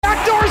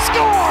backdoor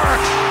score!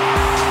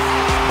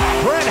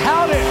 Brett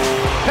Howden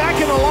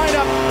back in the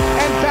lineup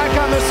and back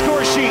on the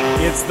score sheet.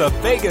 It's the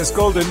Vegas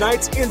Golden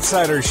Knights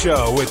Insider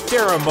Show with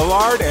Darren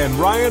Millard and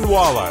Ryan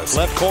Wallace.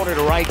 Left corner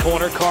to right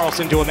corner,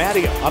 Carlson to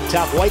Amadio. Up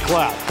top,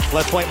 Whitecloud.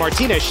 Left point,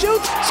 Martinez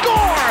shoots,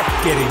 score!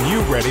 Getting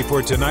you ready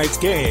for tonight's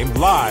game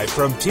live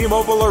from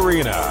T-Mobile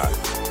Arena.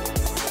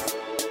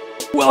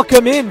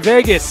 Welcome in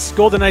Vegas,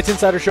 Golden Knights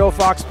Insider Show,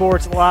 Fox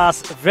Sports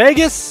Las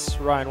Vegas.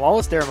 Ryan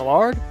Wallace, Darren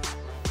Millard,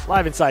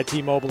 live inside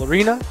T-Mobile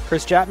Arena.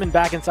 Chris Chapman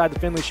back inside the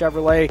Findlay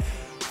Chevrolet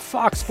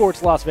Fox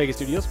Sports Las Vegas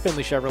studios.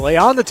 Findlay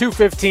Chevrolet on the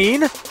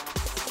 215.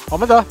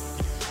 Home of the...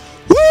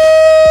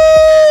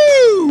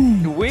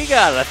 Woo! We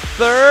got a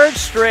third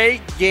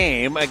straight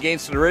game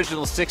against an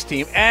original six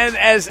team. And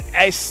as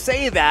I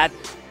say that,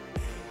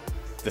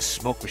 the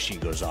smoke machine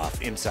goes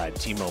off inside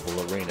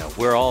T-Mobile Arena.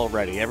 We're all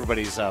ready.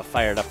 Everybody's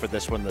fired up for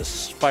this one. The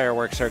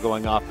fireworks are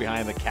going off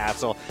behind the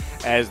castle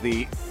as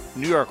the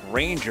New York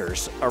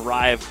Rangers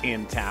arrive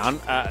in town.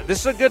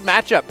 This is a good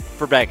matchup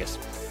for Vegas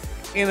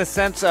in the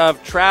sense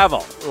of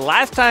travel.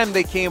 Last time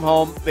they came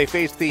home, they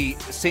faced the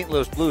St.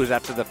 Louis Blues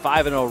after the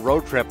 5-0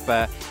 road trip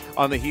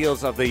on the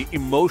heels of the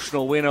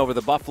emotional win over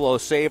the Buffalo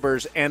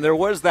Sabres. And there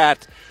was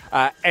that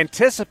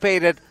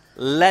anticipated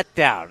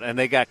letdown, and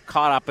they got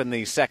caught up in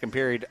the second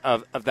period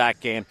of that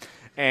game,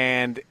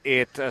 and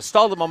it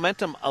stalled the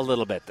momentum a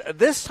little bit.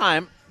 This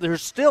time,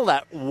 there's still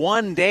that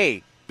one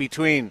day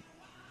between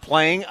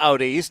playing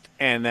out east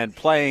and then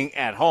playing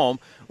at home,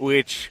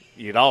 which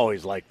you'd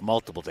always like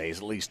multiple days,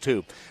 at least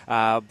two.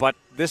 But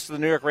this is the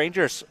New York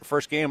Rangers'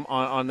 first game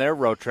on their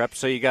road trip,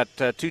 so you got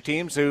two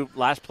teams who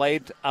last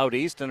played out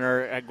east and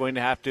are going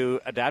to have to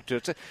adapt to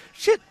it.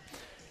 So,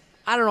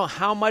 I don't know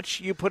how much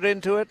you put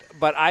into it,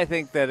 but I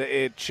think that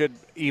it should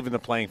even the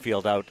playing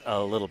field out a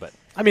little bit.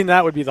 I mean,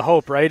 that would be the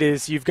hope, right,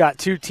 is you've got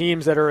two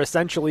teams that are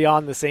essentially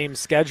on the same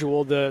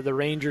schedule, the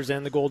Rangers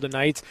and the Golden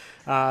Knights,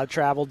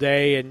 travel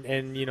day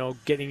and you know,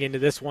 getting into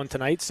this one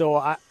tonight. So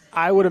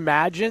I would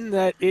imagine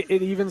that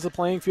it evens the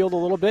playing field a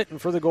little bit. And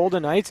for the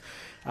Golden Knights,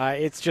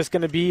 it's just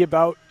going to be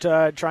about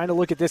trying to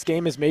look at this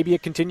game as maybe a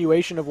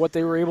continuation of what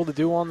they were able to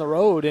do on the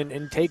road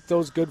and take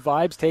those good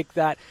vibes, take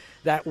that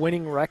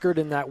winning record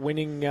and that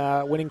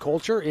winning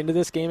culture into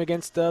this game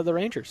against the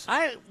Rangers.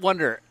 I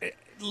wonder,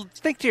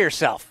 think to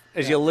yourself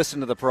as you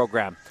listen to the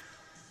program,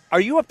 are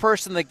you a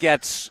person that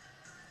gets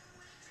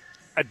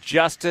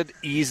adjusted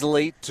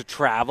easily to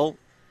travel,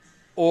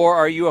 or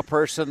are you a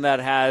person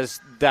that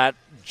has that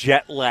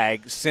jet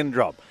lag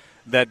syndrome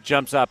that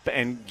jumps up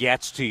and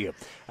gets to you?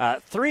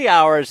 3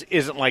 hours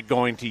isn't like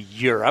going to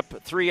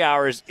Europe. 3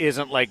 hours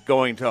isn't like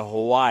going to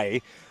Hawaii.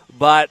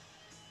 But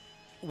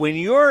when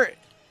you're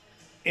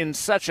in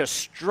such a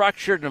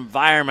structured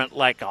environment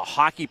like a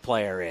hockey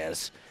player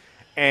is,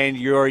 and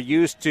you're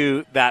used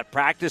to that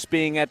practice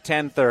being at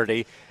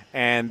 10:30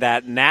 and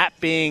that nap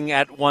being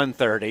at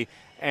 1:30,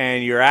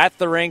 and you're at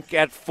the rink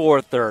at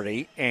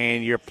 4:30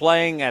 and you're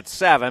playing at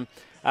 7,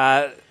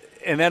 and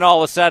then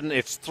all of a sudden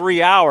it's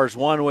 3 hours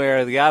one way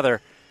or the other,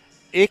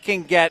 it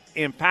can get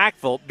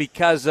impactful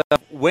because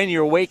of when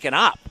you're waking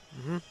up.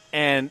 Mm-hmm.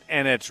 And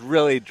it's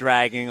really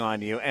dragging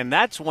on you. And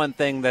that's one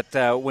thing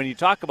that when you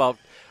talk about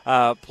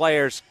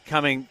players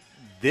coming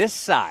this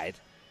side,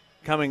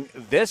 coming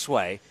this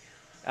way,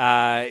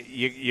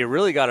 you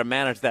really got to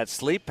manage that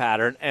sleep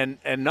pattern and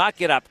not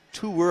get up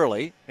too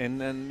early. And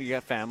then you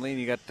got family and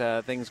you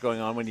got things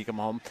going on when you come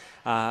home.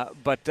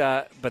 But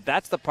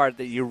that's the part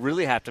that you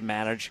really have to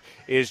manage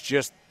is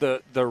just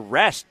the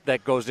rest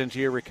that goes into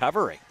your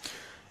recovery.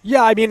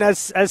 Yeah, I mean,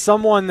 as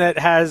someone that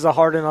has a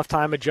hard enough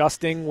time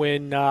adjusting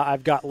when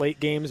I've got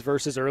late games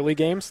versus early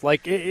games,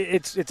 like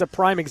it's a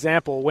prime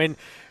example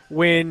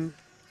when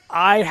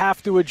I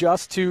have to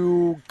adjust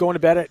to going to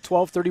bed at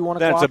 12:30, 1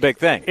 o'clock. That's a big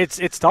thing. It's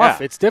tough.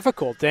 Yeah. It's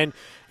difficult. And,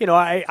 you know,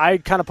 I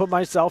kind of put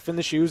myself in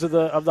the shoes of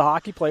the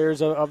hockey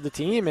players of the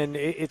team, and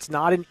it's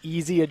not an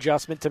easy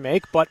adjustment to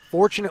make. But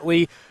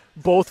fortunately,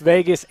 both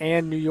Vegas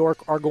and New York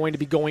are going to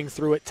be going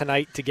through it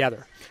tonight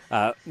together.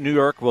 New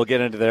York will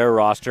get into their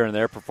roster and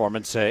their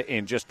performance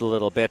in just a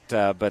little bit,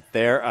 but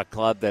they're a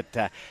club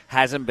that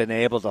hasn't been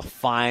able to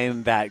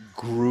find that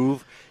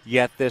groove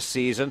yet this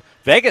season.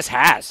 Vegas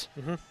has.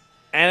 Mm-hmm.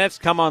 And it's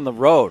come on the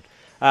road.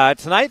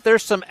 Tonight,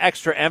 there's some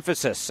extra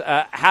emphasis.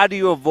 How do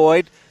you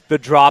avoid the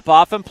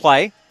drop-off in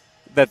play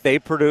that they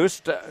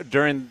produced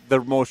during the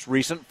most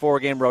recent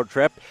 4-game road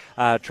trip?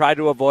 Try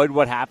to avoid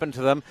what happened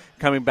to them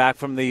coming back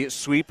from the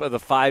sweep of the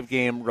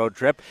 5-game road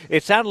trip.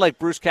 It sounded like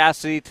Bruce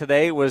Cassidy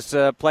today was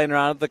playing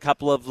around with a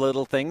couple of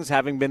little things,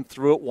 having been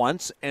through it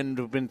once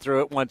and been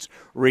through it once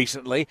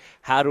recently,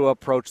 how to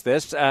approach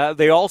this.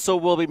 They also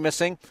will be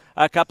missing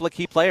a couple of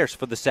key players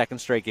for the second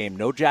straight game.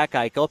 No Jack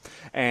Eichel,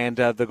 and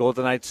the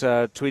Golden Knights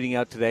tweeting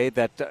out today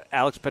that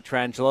Alex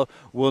Pietrangelo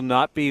will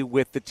not be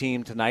with the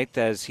team tonight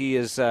as he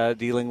is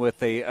dealing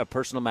with a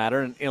personal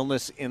matter, an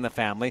illness in the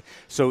family.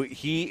 So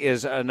he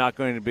is not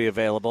going to be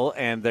available,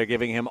 and they're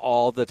giving him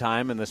all the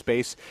time and the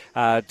space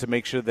to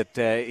make sure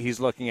that he's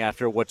looking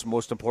after what's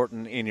most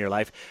important in your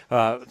life.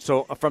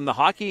 So from the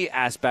hockey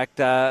aspect,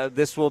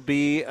 this will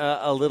be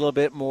a little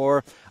bit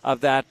more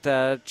of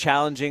that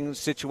challenging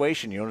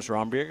situation. Jonas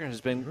Romberger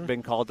has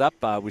been called up.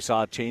 We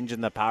saw a change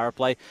in the power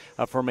play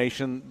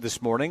formation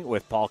this morning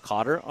with Paul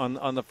Cotter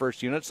on the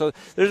first unit. So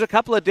there's a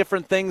couple of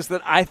different things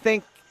that I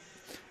think,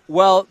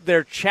 well,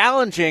 they're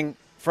challenging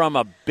from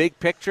a big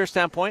picture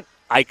standpoint.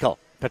 Eichel,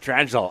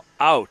 Pietrangelo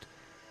out.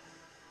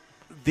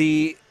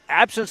 The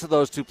absence of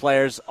those two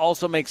players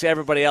also makes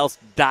everybody else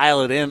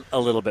dial it in a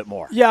little bit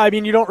more. Yeah, I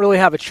mean, you don't really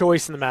have a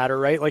choice in the matter,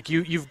 right? Like,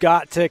 you've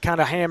got to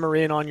kind of hammer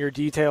in on your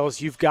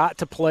details. You've got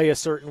to play a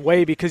certain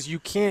way because you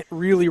can't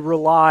really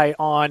rely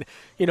on,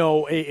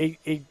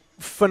 a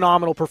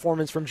phenomenal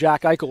performance from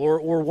Jack Eichel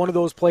or one of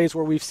those plays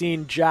where we've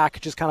seen Jack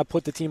just kind of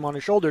put the team on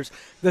his shoulders.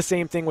 The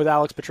same thing with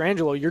Alex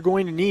Pietrangelo. You're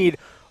going to need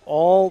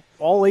all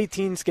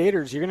 18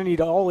 skaters. You're going to need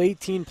all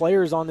 18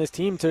 players on this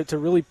team to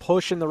really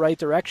push in the right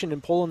direction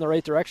and pull in the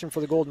right direction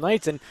for the Golden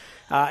Knights. And,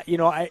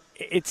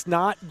 it's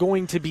not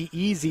going to be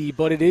easy,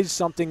 but it is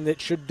something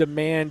that should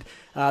demand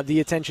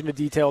the attention to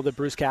detail that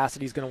Bruce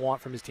Cassidy is going to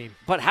want from his team.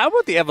 But how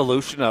about the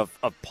evolution of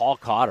Paul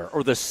Cotter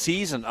or the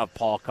season of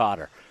Paul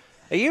Cotter?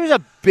 It was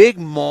a big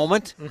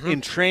moment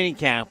in training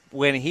camp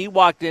when he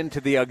walked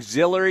into the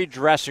auxiliary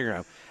dressing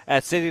room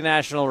at City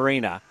National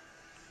Arena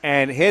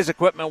and his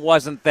equipment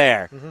wasn't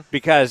there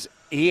because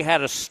he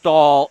had a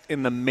stall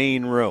in the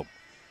main room.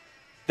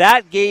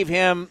 That gave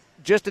him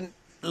just a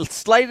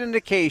slight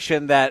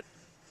indication that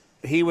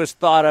he was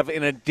thought of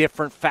in a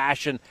different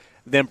fashion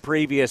than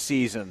previous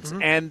seasons.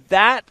 And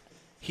that,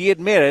 he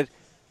admitted,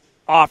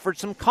 offered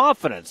some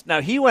confidence.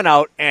 Now, he went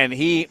out and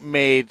he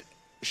made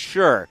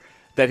sure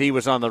that he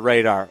was on the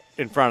radar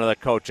in front of the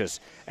coaches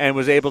and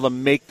was able to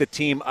make the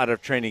team out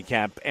of training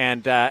camp,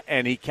 and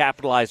he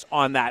capitalized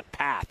on that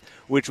path,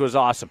 which was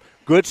awesome.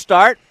 Good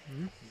start,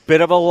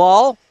 bit of a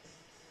lull.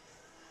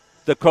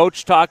 The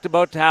coach talked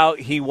about how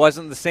he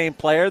wasn't the same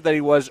player that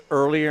he was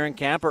earlier in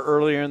camp or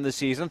earlier in the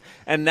season,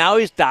 and now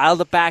he's dialed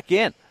it back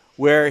in,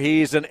 where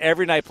he's an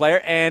every-night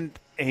player, and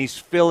he's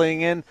filling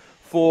in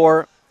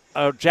for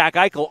Jack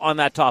Eichel on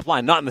that top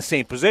line. Not in the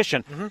same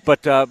position,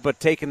 but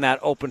taking that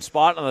open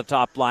spot on the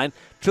top line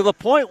to the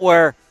point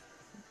where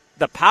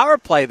the power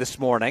play this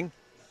morning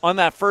on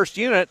that first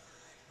unit,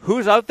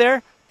 who's out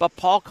there but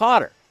Paul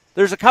Cotter?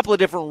 There's a couple of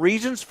different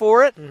reasons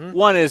for it.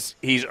 One is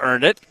he's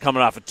earned it,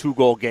 coming off a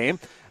 2-goal game,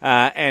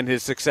 and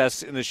his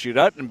success in the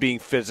shootout and being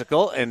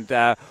physical,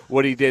 and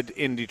what he did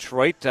in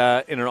Detroit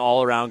in an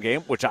all-around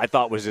game, which I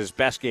thought was his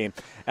best game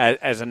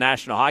as a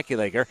National Hockey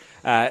Leaguer.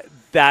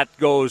 That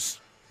goes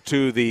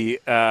to the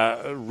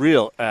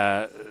real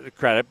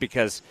credit,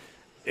 because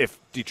if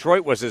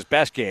Detroit was his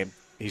best game,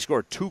 he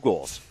scored 2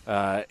 goals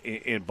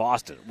in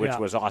Boston, which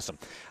was awesome.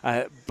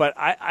 But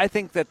I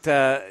think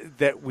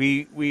that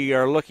we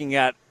are looking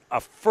at a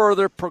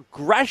further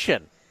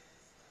progression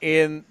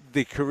in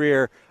the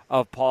career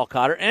of Paul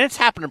Cotter, and it's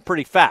happening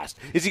pretty fast.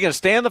 Is he going to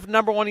stay on the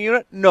number 1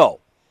 unit? No.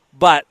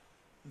 But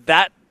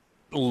that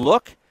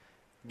look,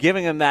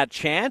 giving him that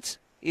chance,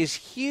 is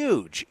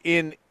huge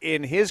in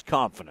his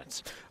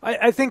confidence.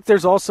 I think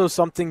there's also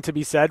something to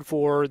be said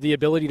for the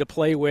ability to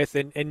play with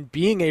and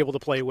being able to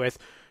play with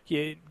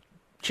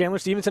Chandler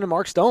Stevenson and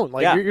Mark Stone.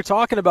 You're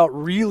talking about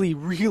really,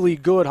 really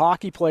good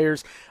hockey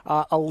players,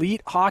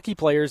 elite hockey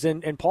players,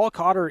 and Paul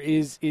Cotter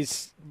is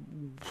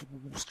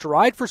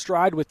stride for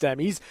stride with them.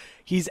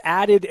 He's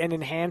added and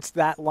enhanced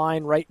that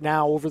line right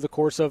now over the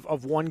course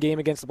of one game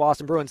against the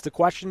Boston Bruins. The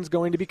question is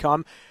going to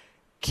become,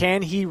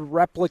 can he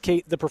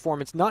replicate the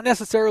performance? Not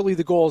necessarily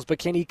the goals, but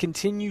can he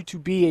continue to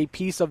be a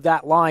piece of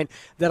that line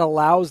that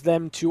allows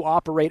them to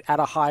operate at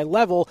a high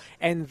level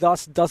and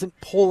thus doesn't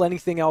pull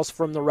anything else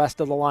from the rest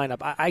of the lineup?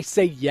 I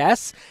say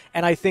yes,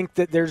 and I think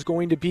that there's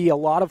going to be a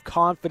lot of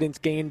confidence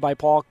gained by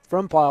Paul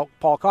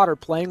Cotter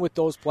playing with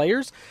those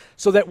players,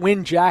 so that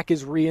when Jack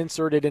is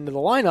reinserted into the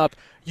lineup,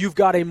 you've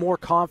got a more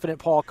confident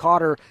Paul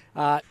Cotter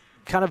kind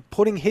of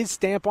putting his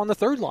stamp on the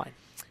third line.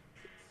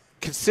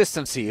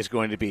 Consistency is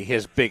going to be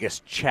his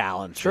biggest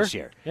challenge this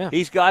year. Yeah.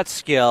 He's got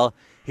skill.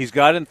 He's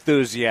got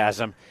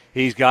enthusiasm.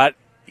 He's got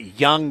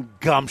young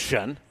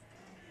gumption.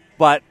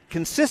 But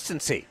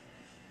consistency,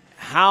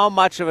 how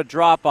much of a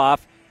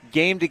drop-off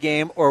game to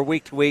game or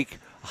week to week,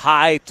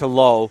 high to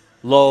low,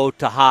 low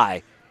to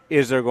high,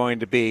 is there going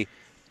to be,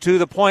 to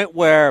the point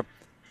where,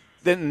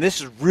 then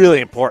this is really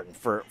important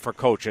for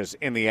coaches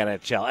in the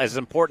NHL, as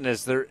important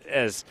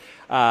as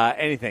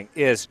anything,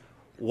 is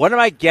what am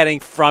I getting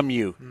from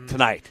you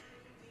tonight?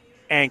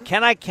 And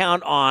can I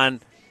count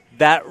on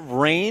that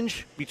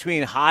range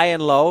between high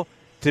and low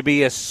to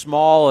be as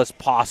small as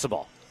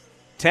possible?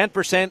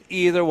 10%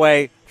 either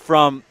way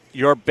from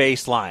your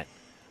baseline.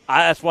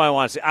 That's what I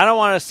want to see. I don't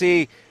want to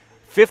see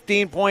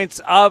 15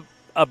 points up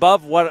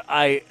above what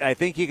I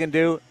think you can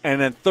do, and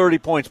then 30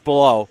 points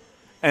below,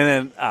 and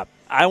then up.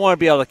 I want to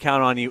be able to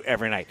count on you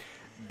every night.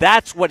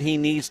 That's what he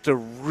needs to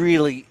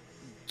really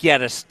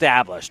get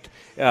established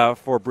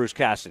for Bruce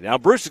Cassidy. Now,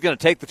 Bruce is going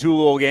to take the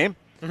two-goal game.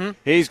 Mm-hmm.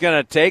 He's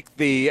going to take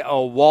the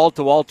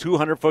wall-to-wall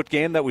 200-foot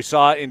game that we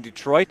saw in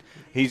Detroit.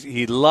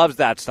 He loves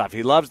that stuff.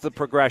 He loves the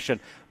progression.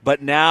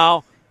 But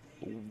now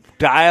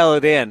dial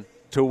it in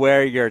to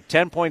where you're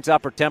 10 points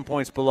up or 10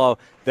 points below,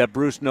 that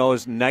Bruce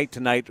knows night to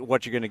night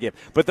what you're going to give.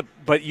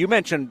 But you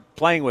mentioned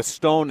playing with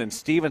Stone and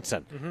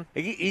Stevenson. Mm-hmm.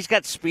 He's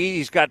got speed.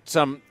 He's got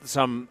some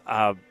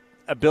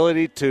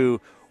ability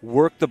to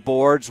work the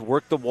boards,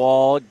 work the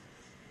wall,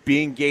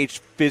 be engaged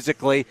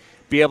physically,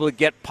 be able to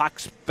get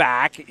pucks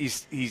back. I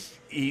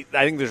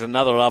think there's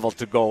another level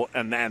to go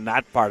and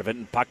that part of it,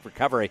 and puck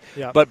recovery.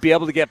 Yep. But be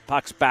able to get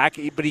pucks back,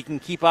 but he can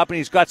keep up, and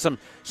he's got some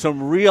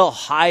real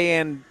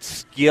high-end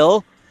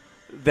skill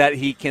that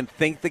he can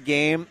think the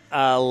game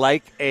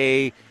like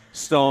a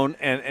Stone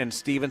and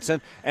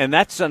Stevenson. And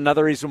that's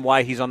another reason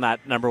why he's on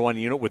that number one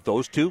unit with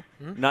those two.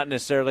 Mm-hmm. Not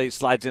necessarily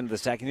slides into the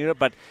second unit,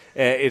 but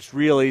it's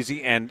real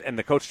easy. And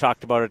the coach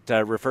talked about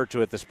it, referred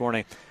to it this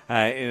morning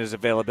in his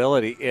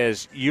availability,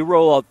 is you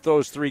roll out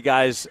those three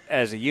guys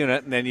as a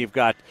unit, and then you've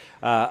got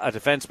a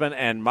defenseman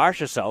and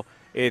Marchessault.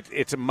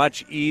 It's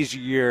much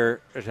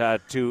easier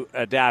to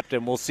adapt,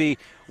 and we'll see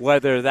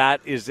whether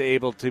that is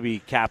able to be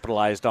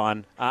capitalized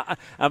on.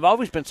 I've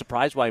always been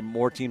surprised why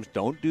more teams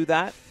don't do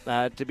that,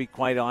 to be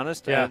quite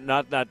honest. Yeah.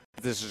 Not that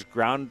this is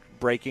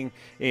groundbreaking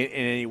in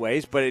any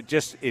ways, but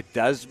it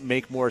does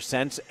make more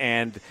sense,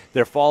 and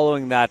they're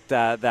following that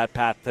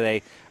path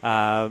today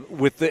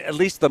with at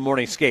least the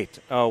morning skate,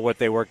 what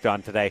they worked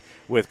on today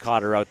with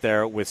Cotter out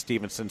there, with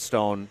Stevenson,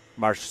 Stone,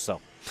 Marchessault.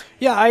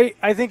 Yeah,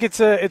 I think it's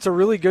a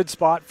really good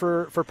spot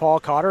for Paul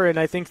Cotter, and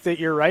I think that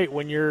you're right.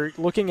 When you're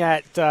looking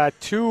at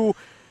two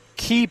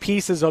key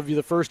pieces of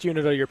the first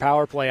unit of your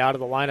power play out of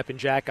the lineup in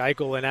Jack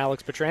Eichel and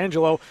Alex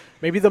Pietrangelo,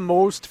 maybe the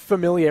most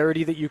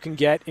familiarity that you can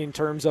get in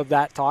terms of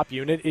that top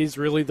unit is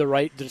really the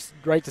right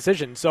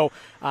decision. So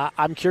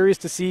I'm curious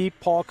to see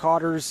Paul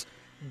Cotter's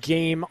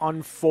game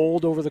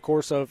unfold over the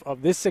course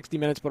of this 60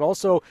 minutes, but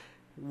also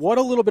what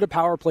a little bit of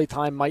power play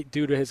time might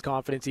do to his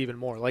confidence even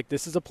more. Like,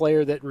 this is a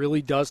player that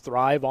really does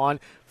thrive on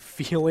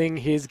feeling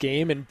his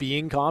game and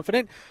being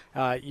confident.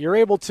 You're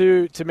able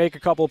to make a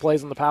couple of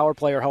plays on the power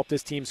play or help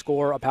this team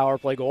score a power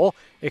play goal.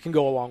 It can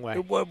go a long way.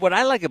 What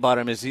I like about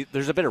him is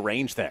there's a bit of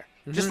range there.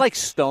 Mm-hmm. Just like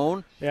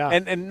Stone, yeah.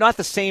 and not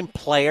the same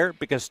player,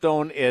 because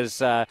Stone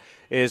is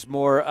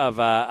more of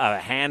a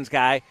hands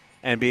guy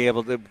and be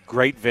able to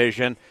great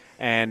vision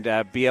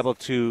and be able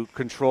to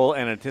control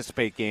and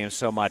anticipate games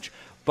so much.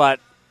 But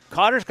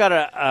Cotter's got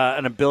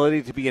an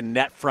ability to be a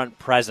net front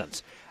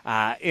presence.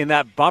 In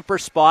that bumper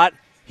spot,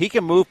 he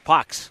can move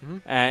pucks.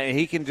 Mm-hmm.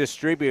 He can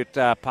distribute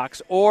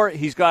pucks, or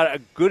he's got a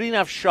good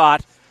enough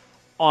shot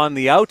on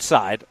the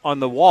outside, on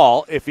the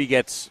wall, if he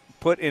gets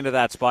put into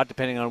that spot,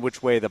 depending on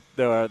which way the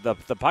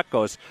puck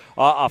goes,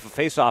 off a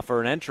face-off or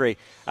an entry.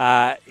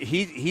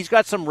 He's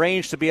got some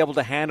range to be able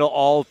to handle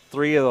all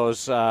three of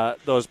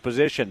those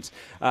positions.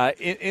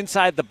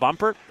 Inside the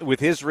bumper, with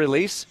his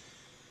release,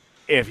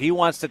 if he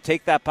wants to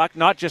take that puck,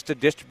 not just a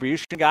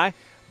distribution guy,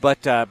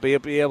 but be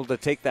able to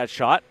take that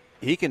shot,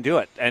 he can do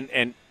it.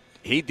 And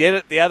he did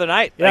it the other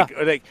night. Yeah.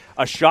 Like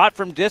a shot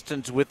from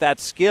distance with that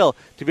skill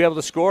to be able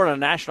to score on a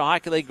National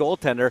Hockey League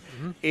goaltender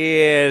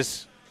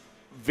is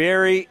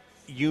very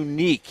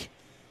unique.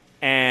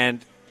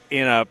 And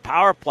in a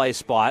power play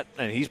spot,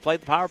 and he's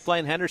played the power play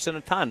in Henderson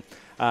a ton,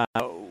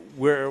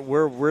 we're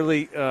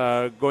really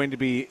going to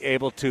be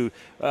able to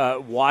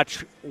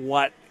watch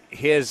what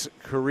his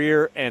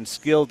career and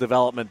skill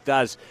development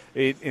does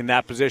in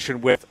that position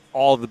with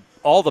all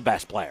the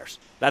best players.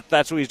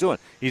 That's what he's doing.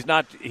 He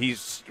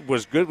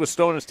was good with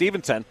Stone and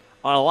Stevenson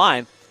on a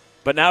line,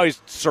 but now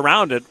he's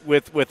surrounded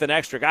with an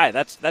extra guy.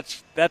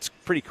 That's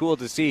pretty cool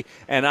to see,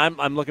 and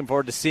I'm looking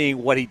forward to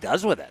seeing what he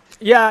does with it.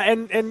 Yeah,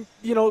 and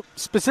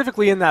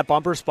specifically in that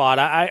bumper spot,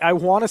 I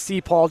want to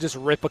see Paul just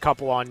rip a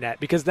couple on net,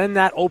 because then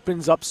that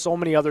opens up so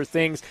many other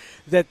things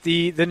that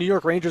the New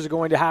York Rangers are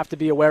going to have to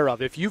be aware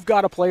of. If you've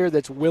got a player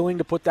that's willing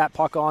to put that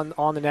puck on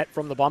the net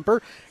from the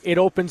bumper, it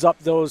opens up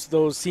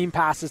those seam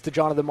passes to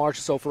Jonathan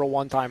Marchessault for a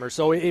one-timer.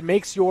 So it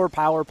makes your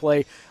power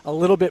play a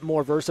little bit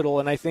more versatile,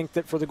 and I think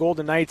that for the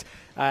Golden Knights,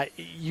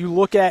 you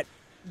look at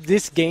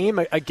this game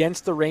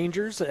against the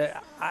Rangers,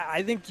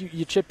 I think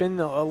you chip in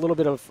a little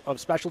bit of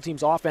special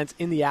teams offense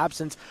in the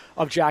absence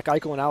of Jack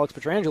Eichel and Alex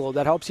Pietrangelo.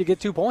 That helps you get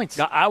 2 points.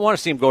 Now, I want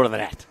to see him go to the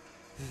net.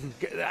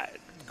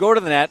 Go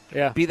to the net,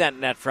 yeah. Be that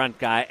net front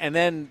guy, and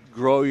then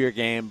grow your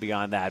game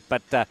beyond that.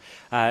 But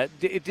and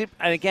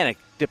again, it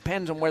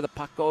depends on where the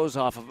puck goes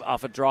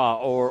off a draw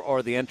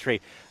or the entry,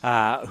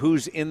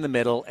 who's in the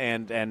middle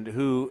and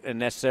who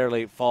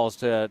necessarily falls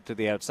to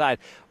the outside.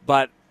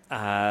 But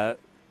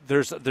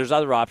there's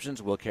other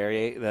options. Will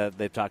Carrier,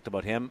 they've talked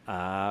about him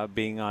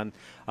being on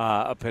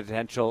a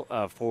potential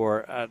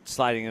for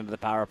sliding into the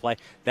power play.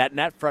 That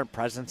net front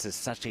presence is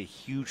such a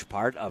huge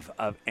part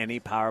of any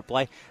power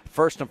play.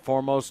 First and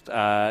foremost,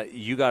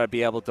 you got to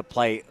be able to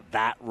play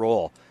that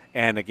role.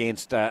 And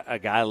against a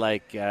guy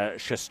like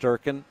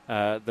Shesterkin,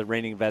 the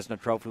reigning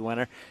Vezina Trophy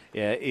winner,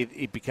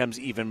 it becomes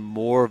even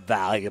more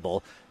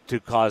valuable to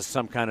cause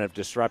some kind of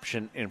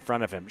disruption in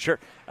front of him. Sure,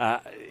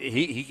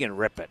 he can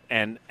rip it,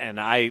 and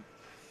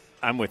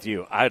I'm with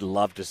you. I'd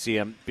love to see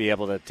him be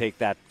able to take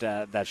that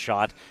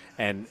shot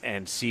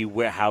and see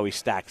how he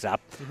stacks up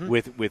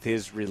with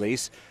his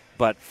release.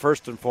 But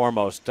first and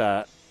foremost,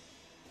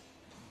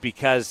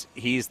 because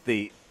he's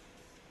the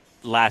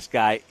last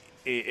guy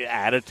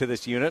added to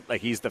this unit,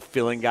 like he's the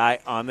filling guy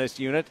on this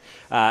unit,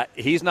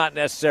 he's not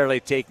necessarily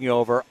taking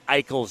over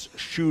Eichel's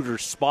shooter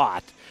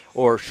spot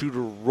or shooter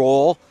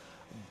role,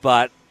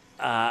 but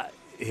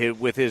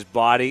with his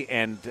body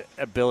and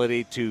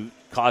ability to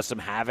cause some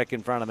havoc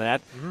in front of the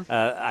net,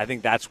 I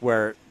think that's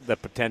where the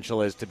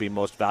potential is to be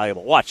most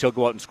valuable. Watch, he'll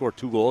go out and score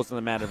 2 goals in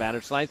the man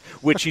advantage line,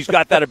 which he's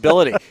got that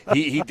ability.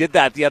 He did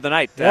that the other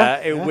night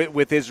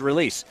with his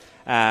release.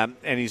 And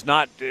he's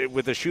not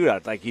with a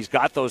shootout. Like, he's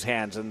got those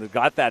hands and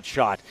got that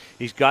shot.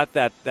 He's got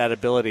that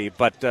ability.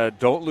 But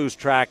don't lose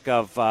track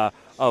of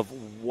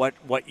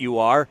what you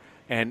are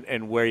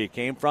and where you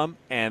came from.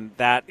 And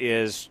that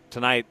is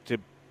tonight to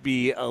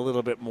be a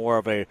little bit more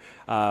of a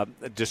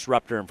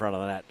disruptor in front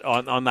of the net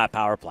on that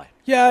power play.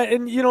 Yeah,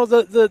 and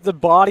the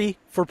body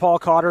for Paul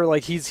Cotter,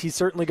 like he's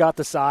certainly got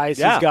the size.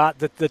 Yeah. He's got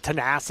the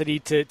tenacity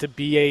to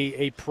be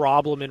a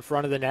problem in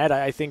front of the net.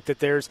 I think that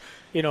there's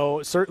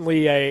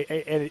certainly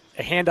a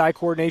hand-eye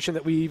coordination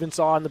that we even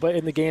saw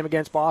in the game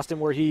against Boston,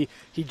 where he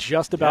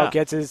just about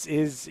gets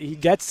he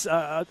gets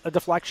a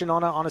deflection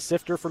on a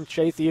sifter from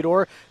Shea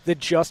Theodore that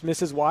just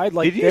misses wide.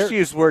 Like, did you just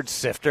use word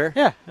sifter?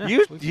 Yeah.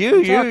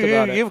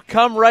 You've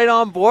come right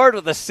on board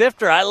with the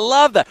sifter. I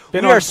love that.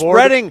 We're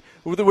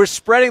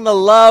spreading the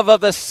love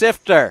of the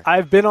sifter.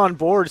 I've been on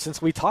board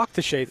since we talked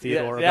to Shea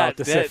Theodore about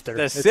the sifter.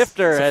 The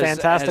sifter it's a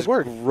fantastic has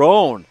word.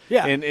 grown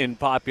in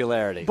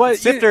popularity. But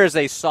sifter is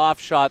a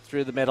soft shot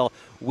through the middle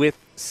with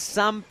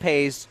some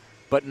pace,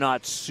 but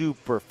not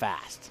super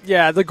fast.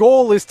 Yeah, the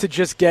goal is to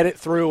just get it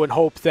through and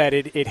hope that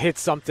it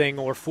hits something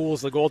or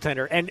fools the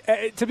goaltender. And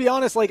to be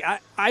honest, like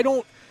I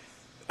don't.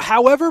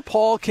 However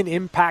Paul can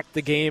impact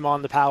the game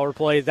on the power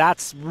play,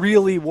 that's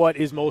really what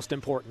is most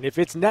important. If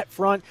it's net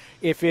front,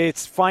 if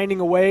it's finding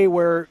a way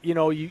where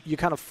you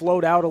kind of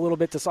float out a little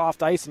bit to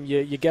soft ice and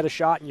you get a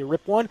shot and you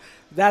rip one,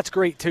 that's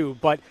great too.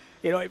 But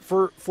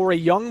for a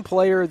young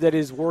player that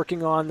is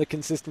working on the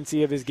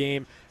consistency of his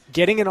game,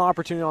 getting an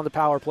opportunity on the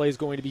power play is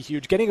going to be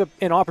huge. Getting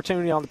an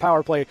opportunity on the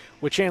power play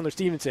with Chandler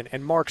Stevenson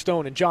and Mark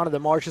Stone and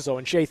Jonathan Marchessault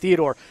and Shea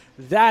Theodore,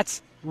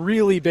 that's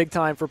really big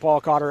time for Paul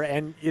Cotter.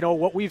 And,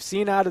 what we've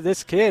seen out of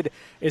this kid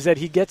is that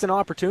he gets an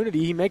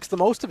opportunity. He makes the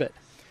most of it.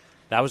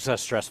 That was a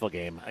stressful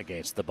game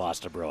against the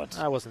Boston Bruins.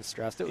 I wasn't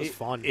stressed. It was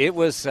fun. It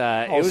was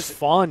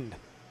fun.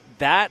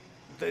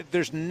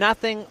 There's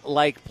nothing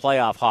like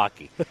playoff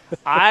hockey.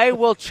 I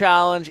will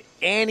challenge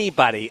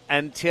anybody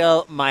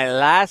until my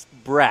last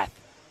breath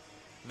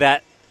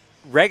that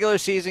regular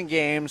season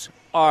games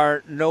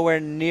are nowhere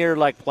near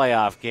like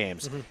playoff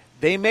games.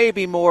 They may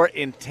be more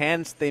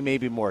intense, they may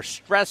be more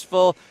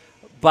stressful,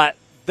 but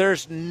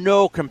there's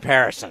no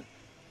comparison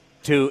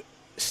to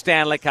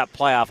Stanley Cup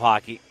playoff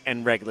hockey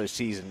and regular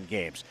season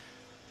games.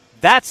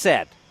 That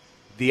said,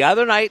 the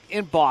other night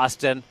in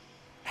Boston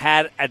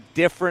had a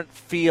different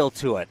feel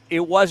to it.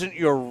 It wasn't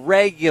your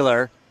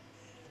regular,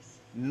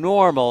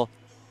 normal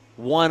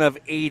 1 of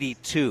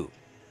 82. To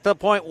the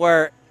point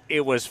where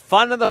it was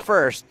fun in the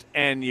first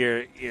and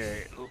you're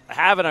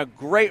having a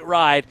great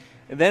ride,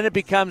 and then it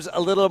becomes a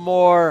little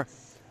more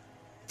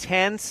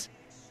tense,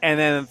 and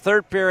then in the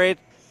third period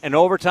and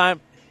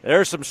overtime,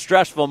 there's some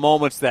stressful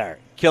moments there,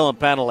 killing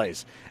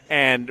penalties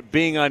and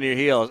being on your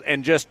heels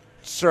and just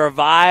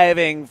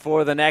surviving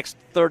for the next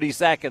 30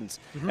 seconds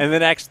and the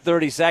next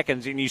 30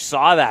 seconds. And you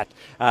saw that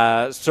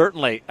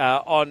certainly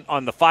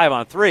on the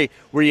 5-on-3,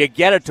 where you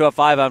get it to a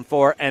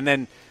 5-on-4 and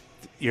then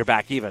you're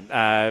back even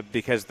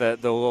because the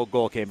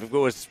goal came. If it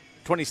was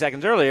 20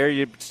 seconds earlier,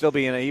 you'd still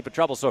be in a heap of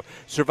trouble. So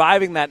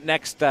surviving that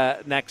next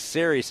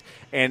series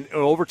and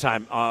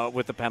overtime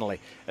with the penalty,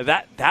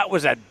 that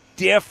was a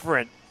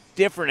different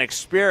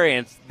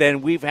experience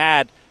than we've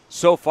had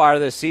so far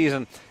this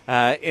season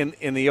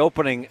in the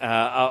opening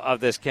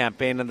of this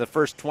campaign in the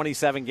first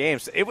 27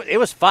 games. It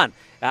was fun.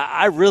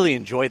 I really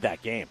enjoyed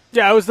that game.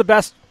 Yeah, it was the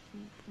best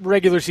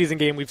regular season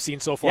game we've seen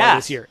so far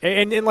this year.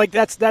 And like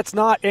that's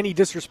not any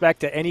disrespect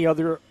to any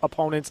other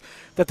opponents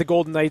that the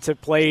Golden Knights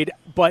have played,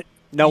 but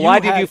now, why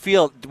did you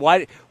feel?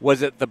 Why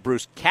was it the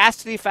Bruce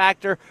Cassidy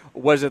factor?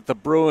 Was it the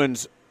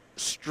Bruins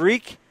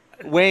streak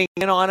weighing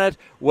in on it?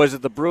 Was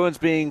it the Bruins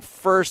being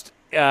first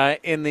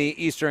in the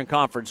Eastern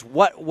Conference?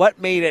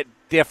 What made it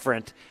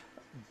different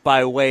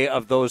by way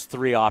of those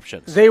three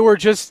options? They're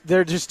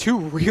just two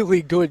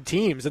really good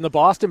teams, and the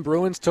Boston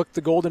Bruins took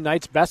the Golden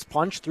Knights' best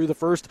punch through the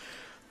first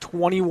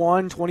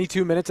 21,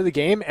 22 minutes of the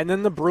game, and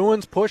then the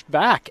Bruins pushed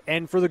back.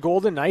 And for the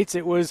Golden Knights,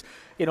 it was,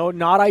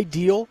 not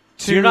ideal.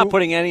 So you're not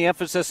putting any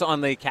emphasis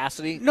on the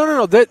Cassidy?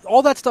 No.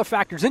 All that stuff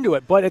factors into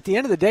it. But at the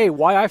end of the day,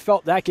 why I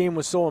felt that game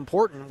was so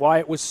important, why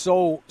it was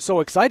so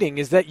exciting,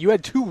 is that you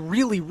had two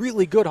really,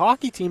 really good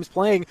hockey teams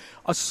playing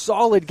a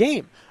solid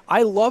game.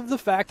 I love the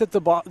fact that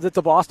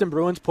the Boston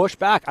Bruins pushed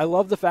back. I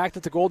love the fact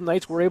that the Golden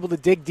Knights were able to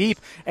dig deep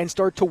and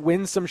start to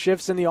win some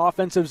shifts in the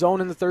offensive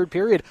zone in the third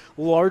period,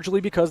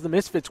 largely because the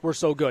Misfits were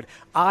so good.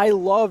 I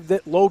love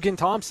that Logan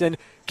Thompson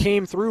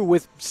came through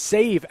with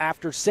save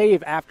after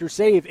save after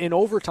save in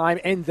overtime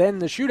and then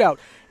the shootout.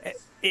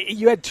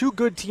 You had two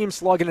good teams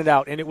slugging it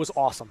out, and it was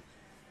awesome.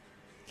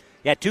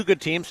 Yeah, two good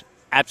teams,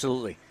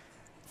 absolutely.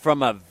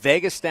 From a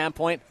Vegas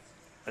standpoint,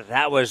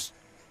 that was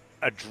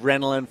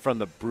adrenaline from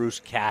the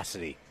Bruce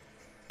Cassidy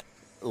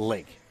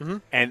link,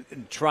 and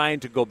trying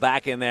to go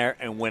back in there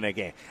and win a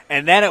game.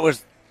 And then it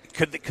was,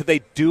 could they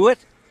do it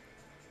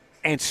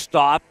and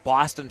stop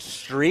Boston's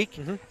streak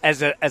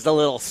as a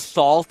little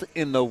salt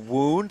in the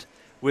wound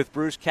with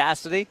Bruce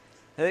Cassidy?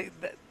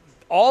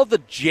 All the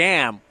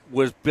jam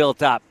was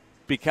built up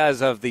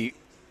because of the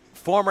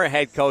former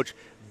head coach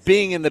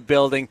being in the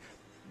building,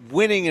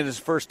 winning in his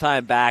first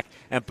time back,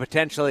 and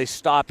potentially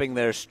stopping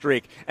their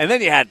streak. And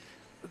then you had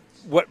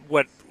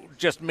what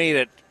just made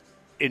it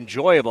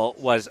enjoyable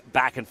was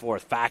back and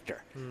forth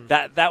factor.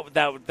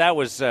 That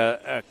was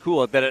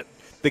cool. That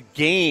the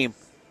game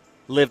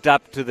lived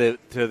up to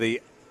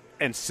the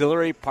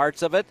ancillary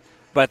parts of it,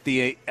 but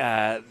the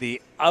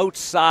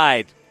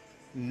outside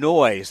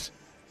noise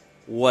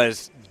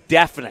was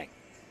deafening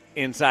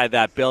inside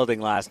that building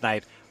last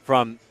night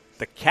from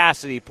the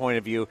Cassidy point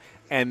of view,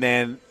 and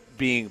then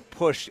being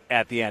pushed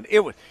at the end.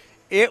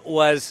 It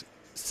was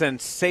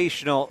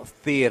sensational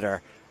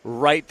theater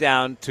right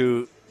down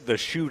to the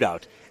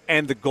shootout.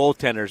 And the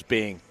goaltenders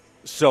being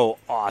so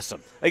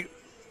awesome. Like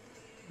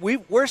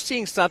we're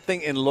seeing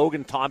something in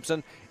Logan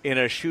Thompson in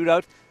a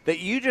shootout that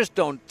you just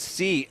don't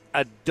see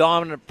a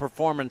dominant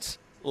performance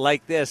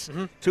like this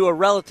to a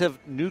relative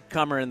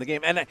newcomer in the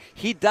game. And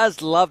he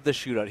does love the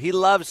shootout. He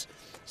loves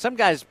some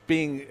guys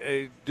doing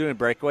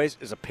breakaways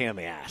is a pain in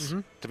the ass,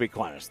 to be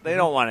quite honest. They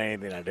don't want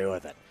anything to do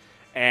with it.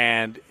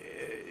 And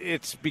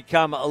it's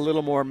become a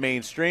little more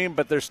mainstream,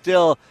 but there's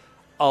still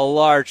a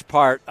large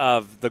part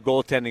of the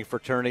goaltending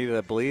fraternity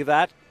that believe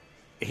that.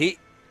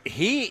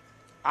 He,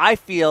 I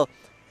feel,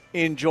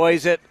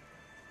 enjoys it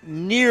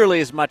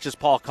nearly as much as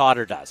Paul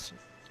Cotter does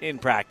in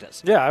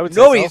practice. Yeah, I would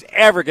say Nobody's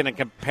ever going to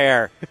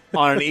compare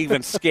on an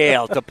even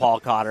scale to Paul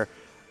Cotter.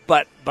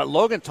 But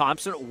Logan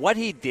Thompson, what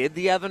he did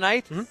the other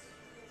night,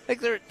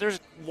 like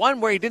there's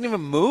one where he didn't even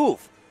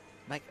move.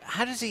 Like,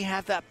 how does he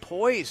have that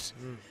poise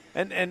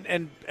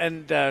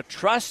and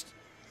trust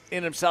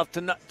in himself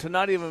to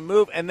not even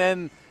move? And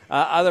then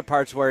other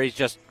parts where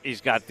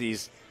he's got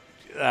these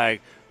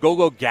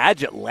go-go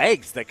gadget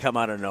legs that come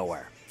out of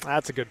nowhere.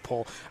 That's a good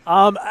pull.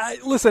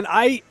 Listen,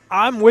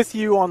 I'm with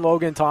you on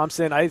Logan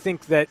Thompson. I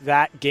think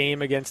that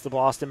game against the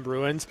Boston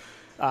Bruins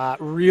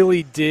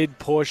really did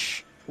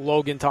push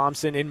Logan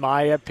Thompson, in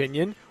my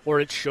opinion, or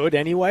it should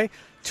anyway,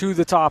 to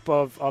the top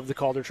of the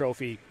Calder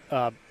Trophy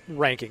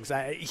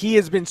rankings. He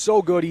has been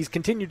so good. He's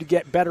continued to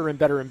get better and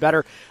better and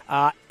better.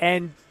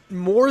 And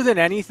more than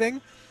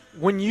anything,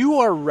 when you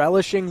are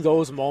relishing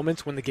those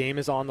moments when the game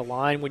is on the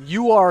line, when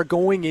you are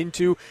going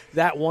into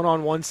that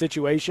one-on-one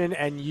situation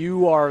and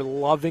you are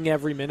loving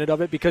every minute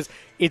of it because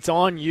it's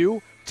on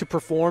you to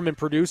perform and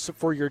produce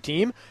for your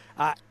team,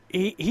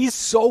 he's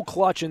so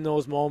clutch in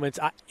those moments.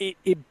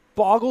 It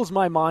boggles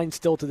my mind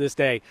still to this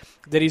day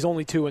that he's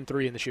only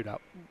 2-3 in the shootout.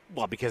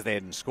 Well, because they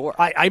didn't score.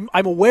 I'm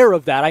aware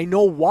of that. I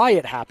know why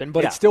it happened,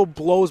 but it still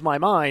blows my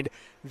mind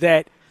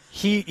that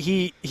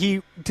he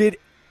did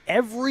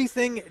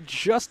everything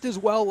just as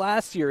well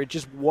last year. It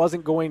just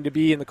wasn't going to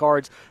be in the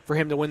cards for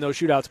him to win those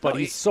shootouts, but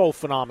he's so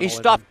phenomenal. He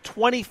stopped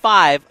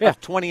 25 of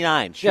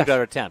 29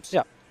 shootout attempts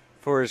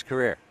for his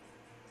career.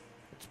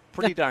 It's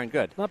pretty darn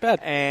good. Not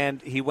bad.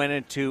 And he went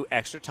into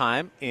extra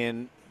time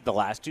in the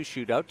last two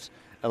shootouts,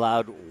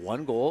 allowed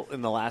one goal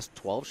in the last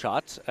 12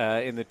 shots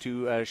in the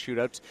two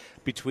shootouts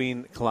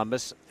between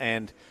Columbus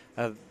and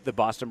the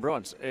Boston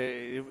Bruins.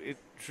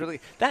 It's really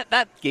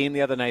that game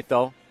the other night,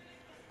 though.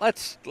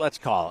 Let's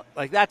call it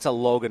like that's a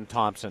Logan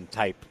Thompson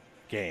type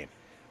game,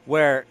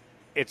 where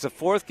it's a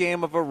fourth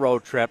game of a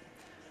road trip.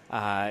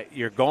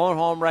 You're going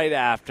home right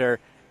after.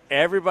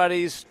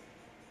 Everybody's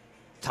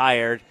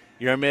tired.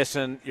 You're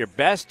missing your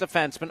best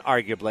defenseman,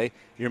 arguably.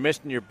 You're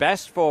missing your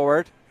best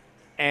forward,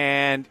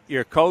 and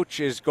your coach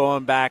is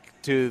going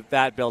back to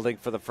that building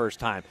for the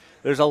first time.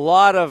 There's a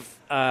lot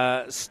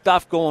of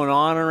stuff going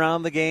on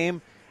around the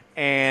game,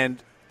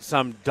 and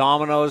some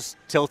dominoes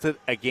tilted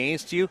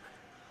against you.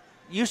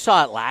 You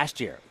saw it last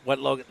year.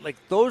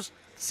 Those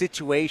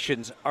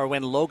situations are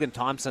when Logan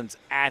Thompson's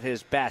at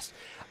his best.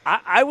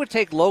 I would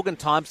take Logan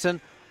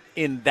Thompson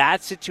in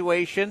that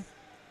situation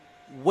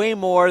way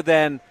more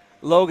than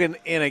Logan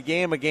in a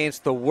game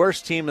against the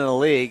worst team in the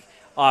league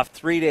off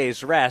 3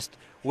 days rest,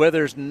 where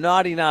there's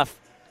not enough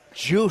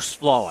juice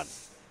flowing.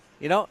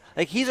 You know,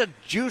 like he's a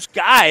juice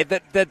guy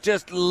that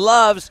just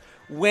loves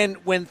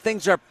when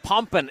things are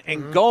pumping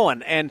and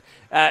going. And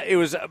it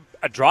was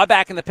a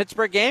drawback in the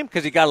Pittsburgh game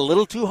because he got a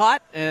little too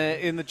hot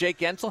in the Jake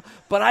Gensel.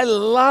 But I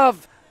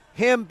love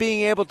him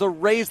being able to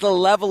raise the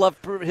level of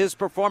his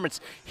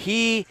performance.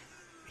 He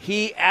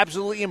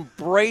absolutely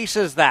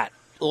embraces that.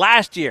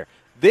 Last year,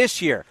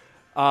 this year,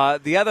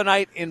 the other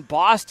night in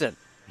Boston,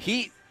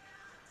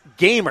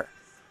 gamer.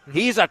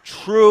 He's a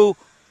true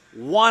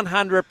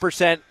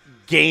 100%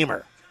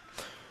 gamer.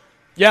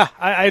 Yeah,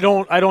 I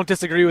don't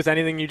disagree with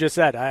anything you just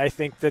said. I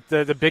think that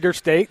the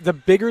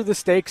bigger the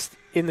stakes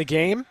in the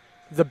game,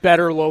 the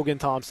better Logan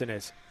Thompson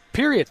is.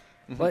 Period.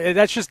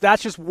 That's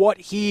just what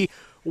he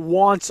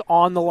wants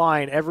on the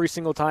line every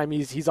single time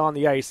he's on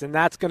the ice, and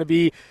that's going to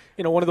be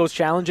one of those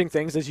challenging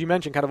things, as you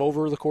mentioned, kind of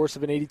over the course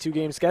of an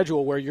 82-game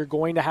schedule, where you're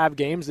going to have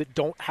games that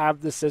don't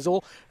have the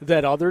sizzle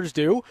that others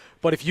do.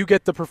 But if you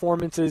get the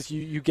performances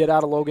you get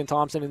out of Logan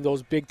Thompson in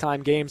those big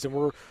time games, and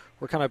we're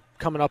kind of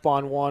coming up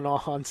on one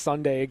on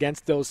Sunday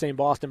against those same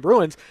Boston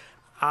Bruins,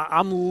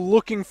 I'm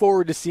looking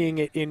forward to seeing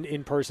it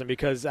in person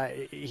because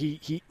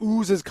he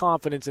oozes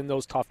confidence in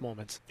those tough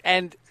moments.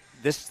 And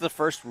this is the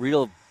first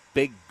real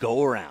big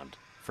go-around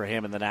for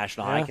him in the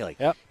National Hockey League.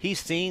 Yep.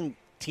 He's seen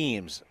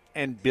teams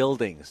and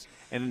buildings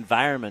and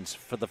environments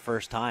for the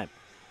first time.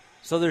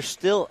 So there's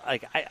still,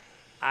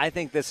 I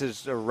think this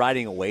is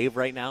riding a wave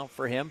right now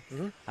for him.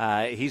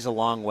 He's a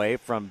long way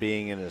from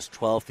being in his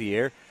 12th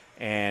year,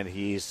 and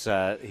he's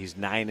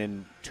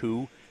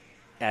 9-2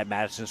 at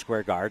Madison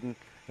Square Garden.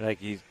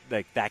 He's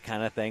like that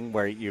kind of thing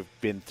where you've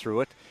been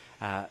through it.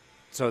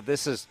 So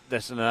this is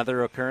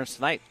another occurrence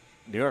tonight.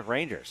 New York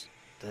Rangers.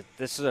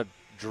 This is a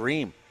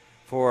dream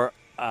for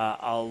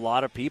a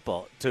lot of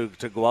people to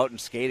go out and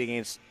skate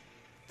against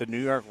the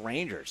New York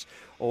Rangers,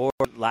 or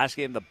last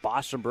game the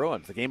Boston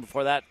Bruins. The game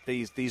before that,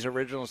 these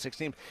original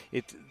 16.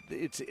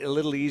 It's a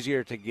little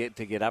easier to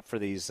get up for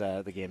these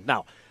the games.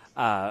 Now,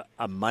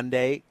 a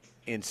Monday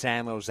in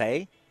San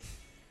Jose,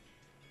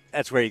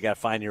 that's where you got to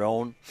find your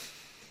own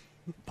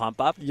pump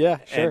up. Yeah,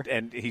 sure.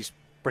 And he's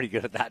pretty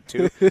good at that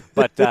too.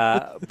 But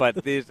I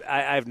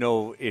have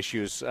no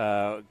issues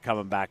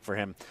coming back for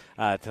him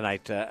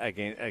tonight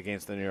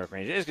against the New York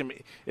Rangers.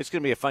 It's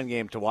gonna be a fun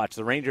game to watch.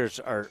 The Rangers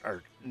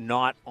are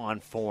not on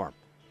form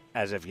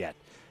as of yet.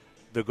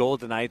 The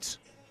Golden Knights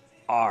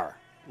are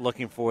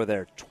looking for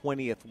their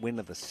 20th win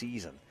of the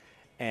season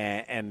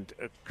and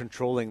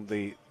controlling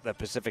the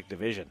Pacific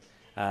Division.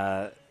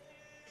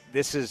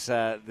 This is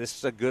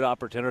a good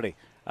opportunity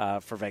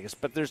for Vegas,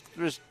 but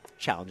there's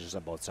challenges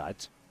on both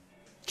sides.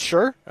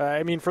 Sure.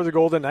 For the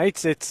Golden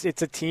Knights, it's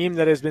a team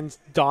that has been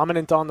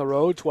dominant on the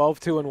road,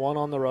 12-2-1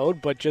 on the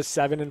road, but just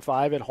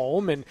 7-5 at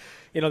home. And,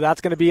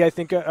 that's going to be, I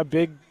think, a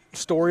big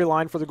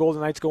storyline for the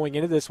Golden Knights going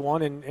into this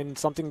one, and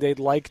something they'd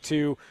like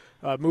to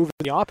move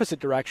in the opposite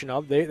direction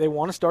of. They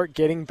want to start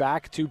getting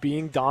back to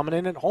being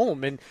dominant at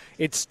home, and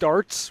it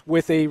starts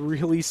with a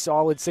really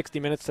solid 60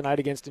 minutes tonight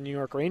against the New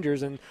York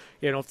Rangers. And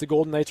if the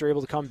Golden Knights are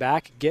able to come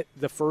back, get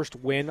the first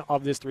win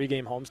of this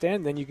 3-game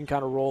homestand, then you can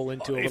kind of roll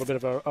into a little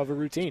bit of a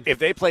routine. If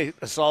they play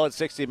a solid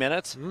 60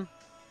 minutes,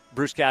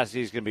 Bruce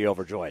Cassidy's going to be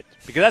overjoyed,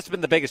 because that's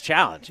been the biggest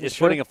challenge, is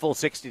putting a full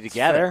 60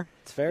 together.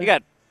 It's fair. You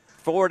got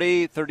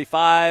 40,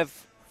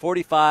 35,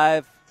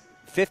 45,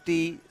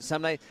 50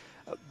 some night,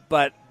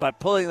 but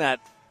pulling that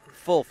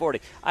full 40.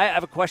 I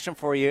have a question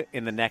for you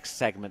in the next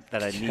segment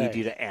that I need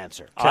you to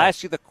answer. I'll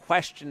ask you the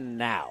question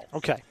now.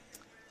 Okay.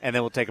 And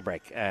then we'll take a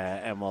break,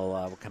 and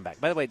we'll come back.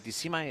 By the way, do you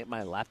see my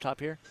laptop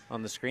here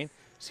on the screen?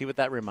 See what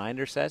that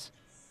reminder says?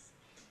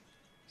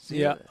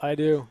 I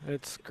do.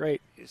 It's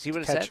great. See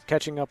what it says?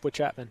 Catching up with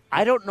Chapman.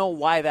 I don't know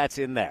why that's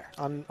in there.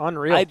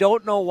 Unreal. I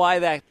don't know why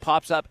that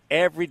pops up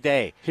every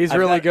day. He's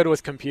really good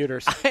with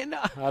computers. I know.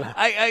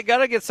 I got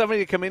to get somebody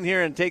to come in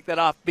here and take that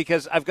off,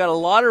 because I've got a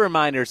lot of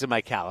reminders in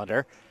my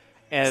calendar.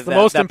 And it's the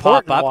most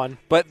important pop up, one.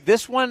 But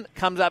this one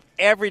comes up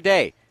every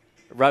day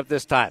right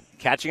this time.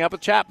 Catching up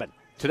with Chapman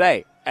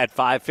today at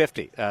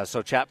 5:50.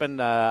 So Chapman,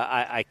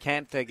 I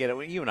can't get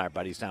away. You and I are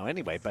buddies now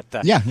anyway, but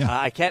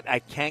I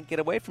can't get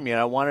away from you.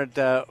 And I wanted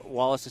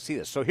Wallace to see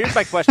this. So here's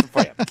my question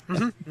for you.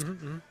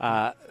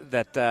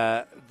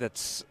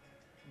 That's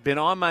been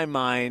on my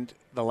mind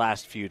the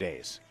last few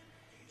days.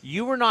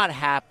 You were not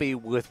happy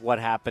with what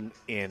happened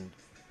in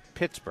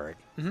Pittsburgh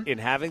in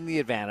having the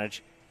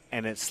advantage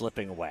and it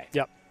slipping away.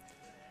 Yep.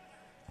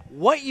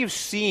 What you've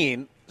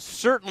seen,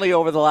 certainly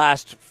over the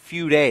last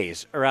few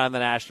days around the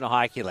National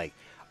Hockey League,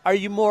 are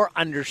you more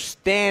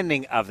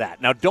understanding of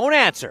that? Now, don't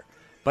answer,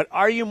 but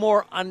are you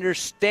more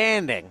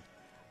understanding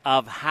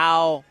of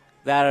how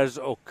that is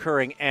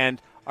occurring,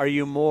 and are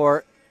you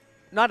more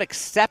not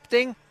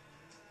accepting,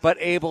 but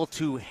able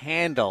to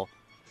handle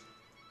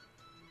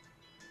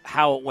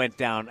how it went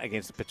down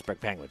against the Pittsburgh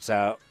Penguins?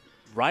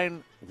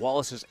 Ryan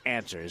Wallace's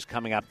answer is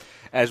coming up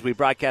as we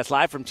broadcast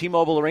live from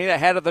T-Mobile Arena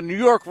ahead of the New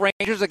York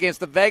Rangers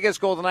against the Vegas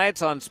Golden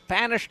Knights on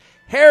Spanish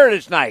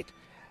Heritage Night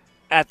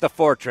at the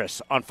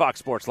Fortress on Fox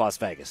Sports Las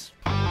Vegas.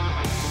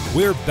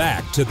 We're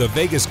back to the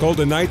Vegas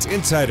Golden Knights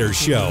Insider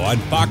Show on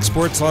Fox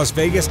Sports Las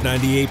Vegas,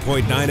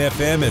 98.9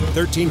 FM and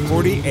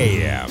 1340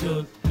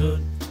 AM.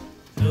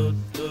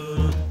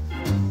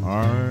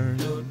 I'm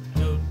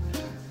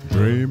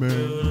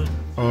dreaming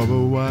of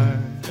a white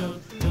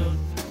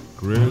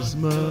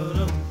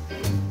Christmas,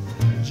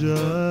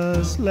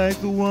 just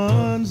like the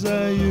ones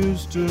I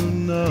used to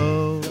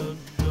know,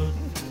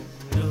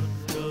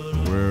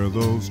 where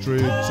those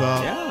treetops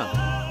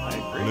I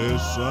agree.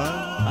 listen.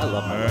 I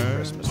love my white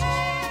Christmases.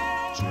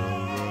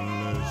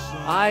 Children listen.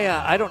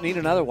 I don't need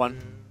another one,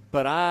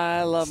 but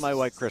I love my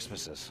white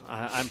Christmases.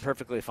 I'm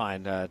perfectly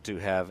fine to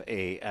have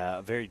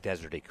a very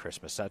deserty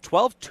Christmas.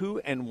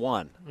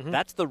 12-2-1.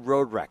 That's the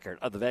road record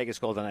of the Vegas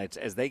Golden Knights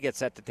as they get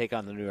set to take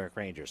on the New York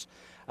Rangers.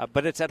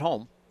 But it's at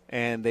home,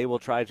 and they will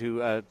try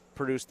to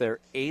produce their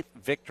 8th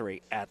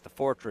victory at the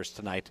Fortress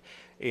tonight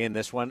in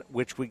this one,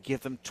 which would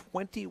give them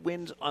 20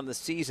 wins on the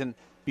season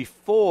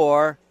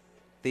before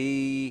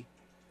the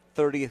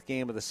 30th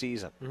game of the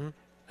season.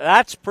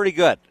 That's pretty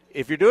good.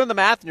 If you're doing the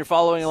math and you're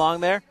following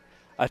along there,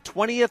 a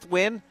 20th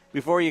win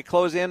before you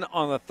close in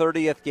on the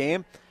 30th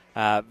game,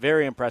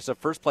 very impressive.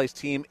 First-place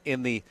team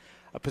in the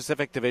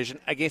Pacific Division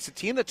against a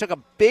team that took a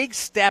big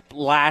step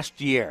last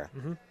year.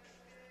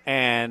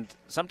 And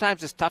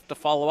sometimes it's tough to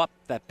follow up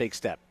that big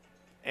step.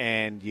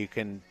 And you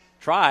can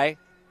try,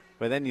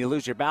 but then you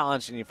lose your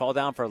balance and you fall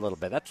down for a little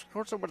bit. That's, of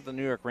course, what the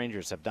New York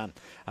Rangers have done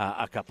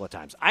a couple of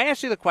times. I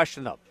asked you the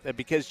question, though,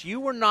 because you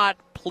were not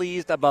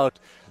pleased about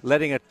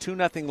letting a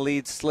 2-0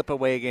 lead slip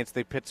away against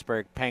the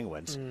Pittsburgh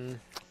Penguins.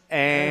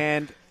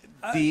 And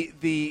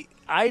the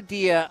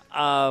idea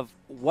of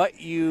what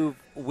you've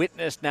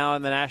witnessed now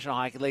in the National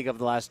Hockey League over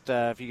the last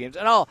few games,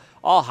 and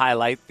I'll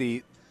highlight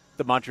the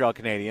Montreal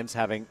Canadiens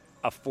having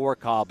a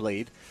 4-cob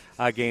lead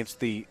against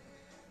the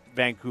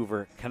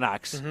Vancouver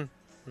Canucks,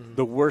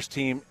 the worst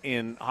team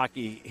in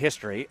hockey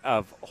history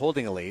of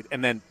holding a lead,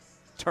 and then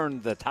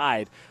turned the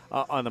tide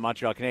on the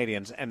Montreal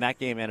Canadiens, and that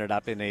game ended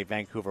up in a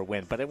Vancouver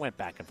win. But it went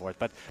back and forth.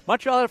 But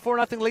Montreal had a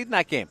 4-0 lead in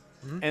that game,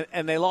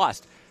 and they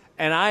lost.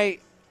 And I,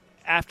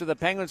 after the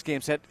Penguins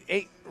game, said,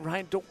 hey,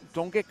 Ryan,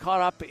 don't get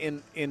caught up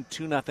in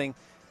 2-0.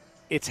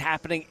 It's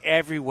happening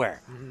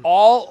everywhere,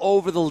 all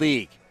over the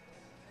league.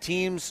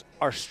 Teams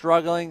are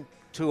struggling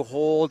to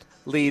hold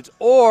leads,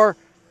 or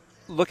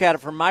look at it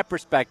from my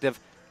perspective,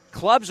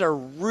 clubs are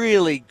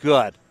really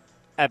good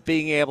at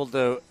being able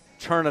to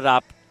turn it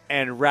up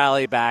and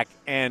rally back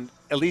and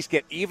at least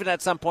get even at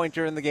some point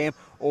during the game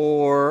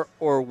or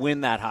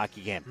win that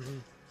hockey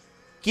game.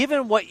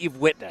 Given what you've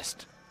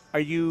witnessed, are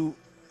you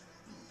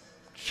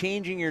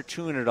changing your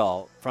tune at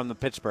all from the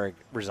Pittsburgh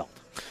result?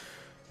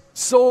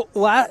 So,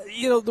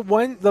 the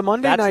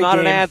Monday night game. That's not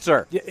an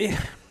answer.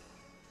 Yeah.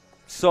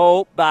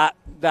 So that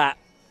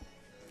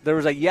there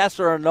was a yes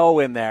or a no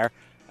in there,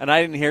 and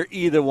I didn't hear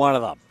either one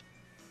of them.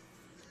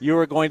 You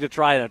were going to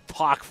try to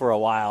talk for a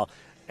while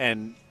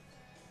and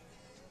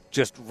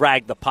just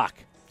rag the puck.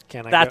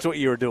 That's what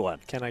you were doing.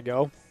 Can I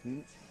go?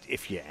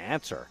 If you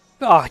answer.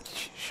 Oh, I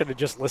should have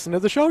just listened to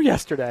the show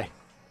yesterday.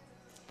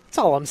 That's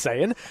all I'm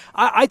saying.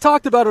 I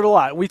talked about it a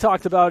lot. We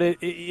talked about it,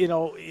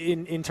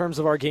 in terms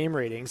of our game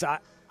ratings.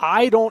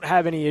 I don't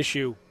have any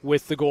issue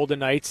with the Golden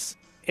Knights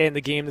and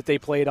the game that they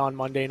played on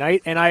Monday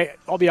night. And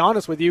I'll be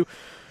honest with you,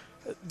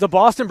 the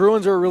Boston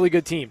Bruins are a really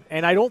good team.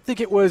 And I don't think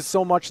it was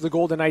so much the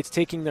Golden Knights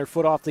taking their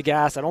foot off the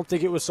gas. I don't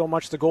think it was so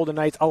much the Golden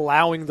Knights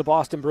allowing the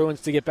Boston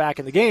Bruins to get back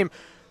in the game.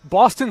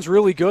 Boston's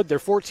really good. They're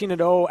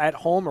 14-0 at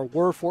home, or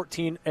were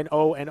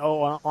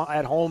 14-0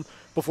 at home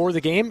before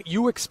the game.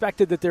 You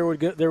expected that there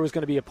was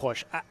going to be a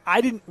push.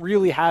 I didn't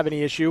really have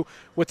any issue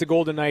with the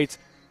Golden Knights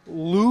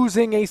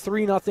losing a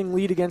 3-0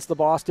 lead against the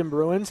Boston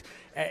Bruins.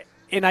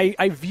 And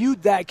I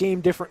viewed that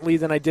game differently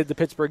than I did the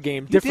Pittsburgh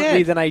game,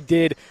 differently than I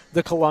did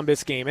the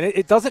Columbus game. And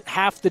it doesn't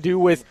have to do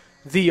with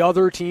the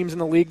other teams in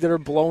the league that are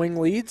blowing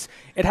leads.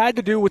 It had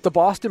to do with the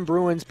Boston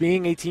Bruins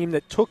being a team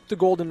that took the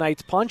Golden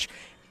Knights' punch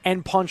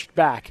and punched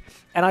back.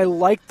 And I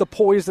liked the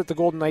poise that the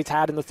Golden Knights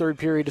had in the third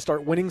period to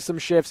start winning some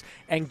shifts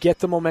and get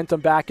the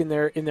momentum back in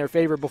their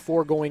favor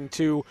before going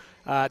to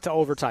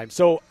overtime.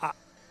 So,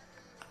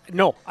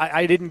 no,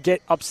 I didn't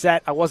get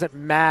upset. I wasn't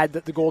mad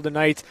that the Golden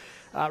Knights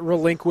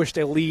relinquished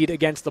a lead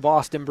against the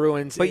Boston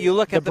Bruins. But you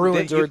look at the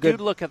Bruins you do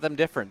look at them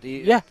different.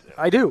 Yeah,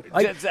 I do.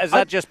 Is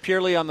that just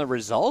purely on the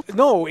result?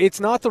 No, it's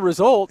not the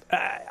result.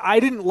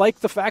 I didn't like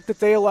the fact that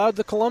they allowed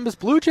the Columbus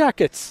Blue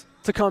Jackets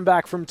to come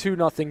back from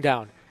 2-0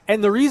 down.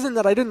 And the reason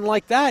that I didn't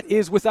like that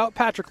is without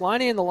Patrick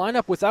Laine in the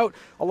lineup, without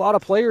a lot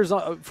of players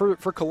for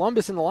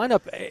Columbus in the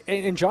lineup,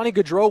 and Johnny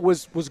Gaudreau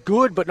was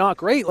good but not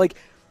great, like,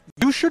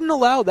 you shouldn't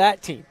allow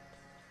that team.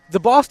 The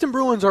Boston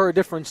Bruins are a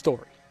different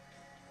story.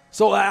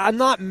 So I'm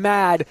not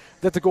mad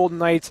that the Golden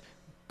Knights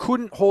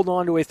couldn't hold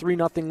on to a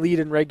 3-0 lead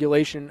in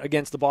regulation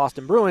against the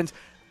Boston Bruins.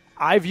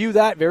 I view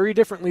that very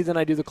differently than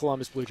I do the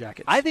Columbus Blue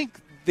Jackets. I think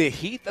the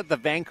heat that the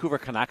Vancouver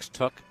Canucks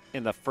took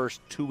in the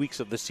first 2 weeks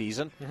of the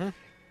season,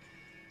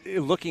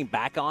 looking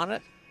back on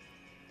it,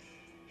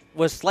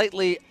 was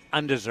slightly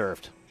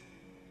undeserved.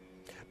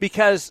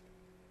 Because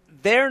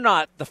they're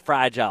not the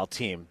fragile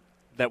team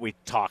that we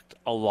talked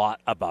a lot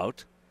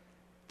about.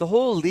 The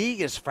whole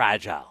league is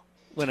fragile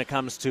when it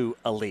comes to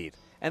a lead,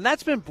 and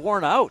that's been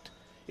borne out.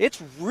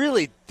 It's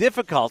really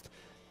difficult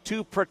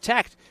to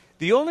protect.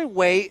 The only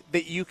way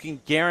that you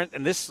can guarantee,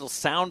 and this will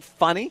sound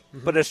funny,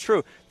 but it's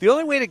true, the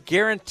only way to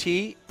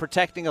guarantee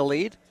protecting a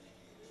lead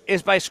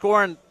is by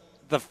scoring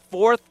the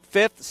 4th,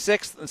 5th,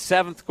 6th, and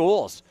 7th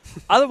goals.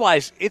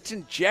 Otherwise, it's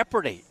in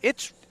jeopardy.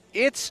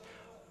 It's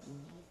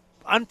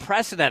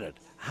unprecedented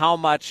how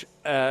much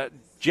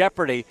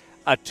jeopardy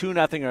a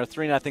 2-0 or a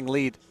 3-0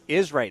 lead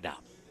is right now.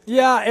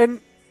 Yeah,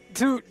 and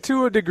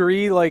to a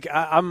degree, like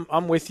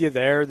I'm with you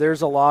there.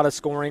 There's a lot of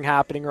scoring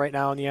happening right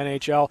now in the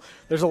NHL.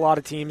 There's a lot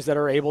of teams that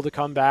are able to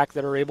come back,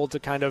 that are able to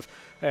kind of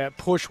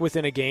push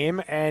within a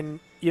game. And,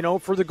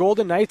 for the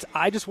Golden Knights,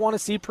 I just want to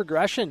see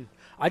progression.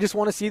 I just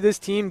want to see this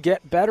team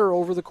get better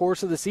over the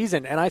course of the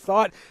season. And I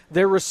thought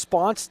their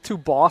response to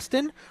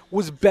Boston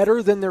was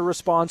better than their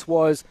response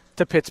was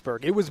to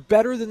Pittsburgh. It was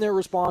better than their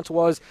response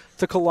was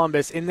to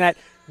Columbus in that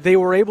they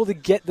were able to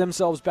get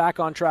themselves back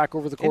on track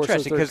over the course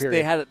of the third period. Interesting,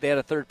 because they had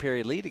a third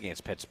period lead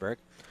against Pittsburgh.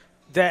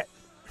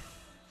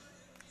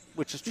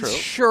 Which is true.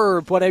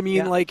 Sure, but I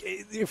mean,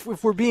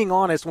 if we're being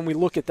honest, when we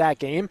look at that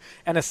game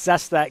and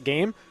assess that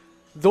game,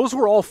 those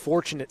were all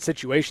fortunate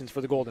situations for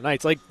the Golden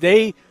Knights. Like,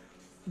 they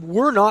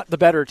were not the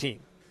better team.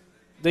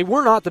 They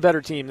were not the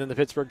better team than the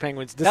Pittsburgh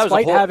Penguins,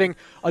 despite having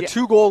a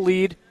 2-goal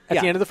lead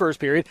at the end of the first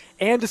period,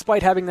 and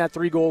despite having that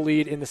 3-goal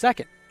lead in the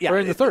second, or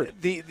in the third.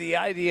 The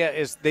idea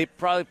is they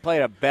probably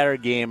played a better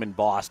game in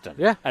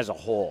Boston as a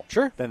whole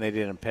than they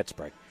did in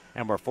Pittsburgh,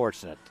 and we're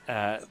fortunate.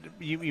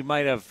 You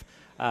might have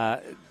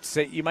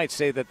you might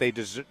say that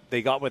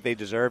they got what they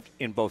deserved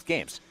in both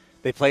games.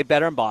 They played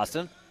better in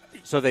Boston,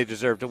 so they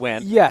deserved to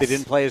win. Yes. They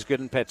didn't play as good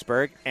in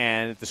Pittsburgh,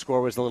 and the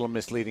score was a little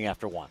misleading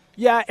after one.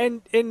 Yeah,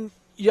 and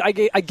I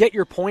get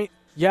your point.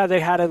 Yeah, they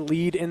had a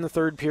lead in the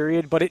third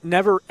period, but it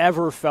never,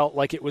 ever felt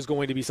like it was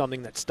going to be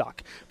something that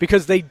stuck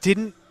because they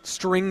didn't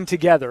string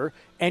together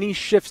any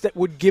shifts that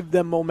would give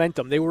them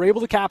momentum. They were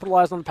able to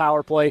capitalize on the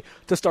power play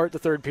to start the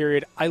third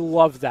period. I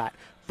love that.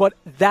 But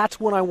that's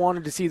when I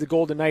wanted to see the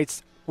Golden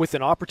Knights, with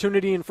an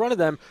opportunity in front of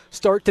them,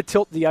 start to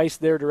tilt the ice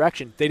their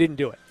direction. They didn't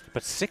do it.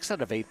 But 6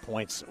 out of 8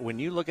 points, when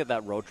you look at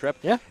that road trip,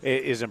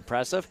 is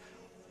impressive.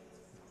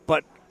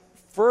 But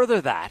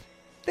further that,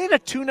 they had a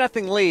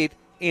 2-0 lead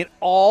in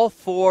all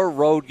 4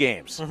 road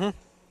games. Mm-hmm.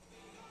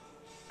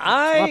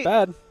 Not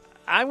bad.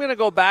 I'm going to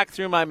go back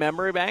through my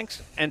memory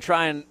banks and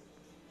try and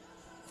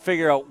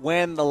figure out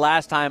when the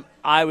last time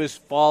I was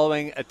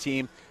following a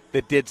team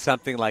that did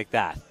something like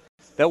that.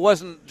 That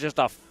wasn't just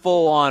a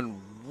full-on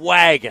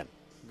wagon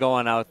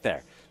going out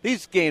there.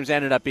 These games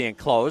ended up being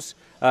close.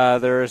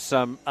 There is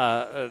some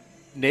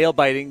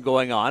nail-biting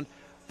going on.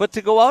 But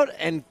to go out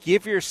and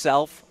give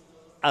yourself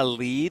a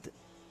lead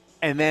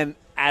and then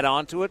add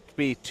on to it to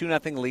be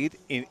 2-0 lead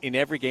in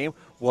every game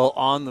while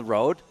on the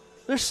road,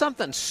 there's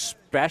something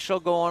special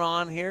going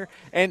on here.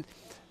 And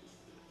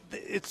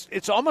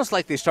it's almost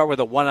like they start with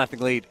a 1-0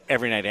 lead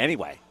every night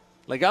anyway.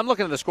 Like, I'm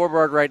looking at the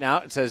scoreboard right now.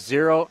 It says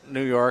 0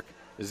 New York,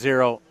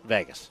 0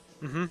 Vegas.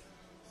 Mm-hmm.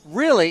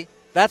 Really,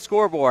 that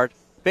scoreboard,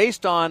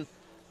 based on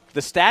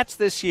the stats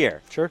this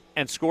year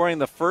and scoring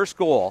the first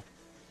goal,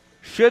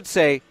 should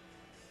say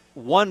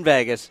 1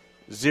 Vegas,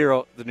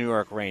 0 the New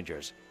York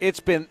Rangers. It's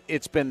been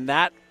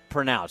that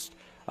pronounced.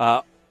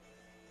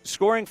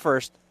 Scoring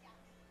first,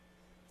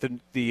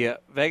 the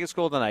Vegas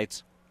Golden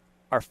Knights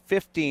are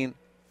 15-3.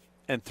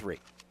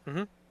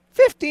 Mm-hmm.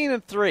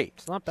 15-3.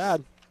 It's not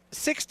bad.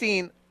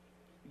 16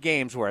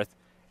 games worth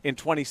in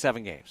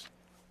 27 games.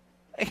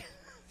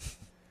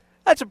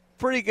 That's a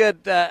pretty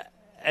good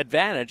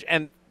advantage,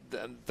 and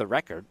the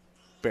record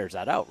bears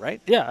that out,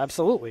 right? Yeah,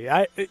 absolutely.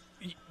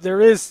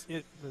 There is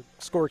a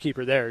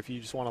scorekeeper there if you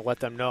just want to let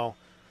them know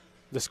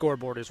the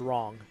scoreboard is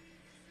wrong,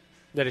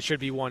 that it should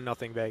be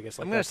 1-0 Vegas.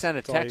 I'm going to send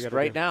a text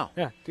right now.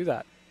 Yeah, do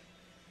that.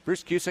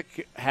 Bruce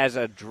Cusick has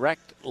a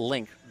direct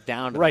link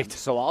down to them.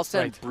 So I'll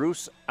send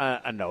Bruce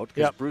a note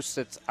because Bruce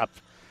sits up,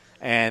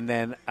 and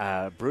then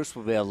Bruce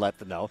will be able to let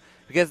them know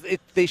because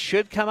they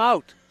should come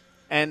out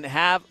and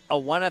have a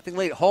 1-0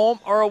 lead, home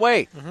or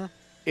away. Mm-hmm.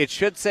 It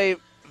should say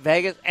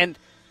Vegas, and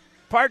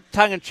part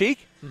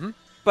tongue-in-cheek,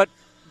 but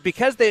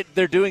because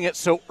they're doing it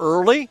so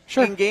early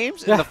in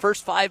games, in the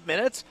first 5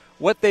 minutes,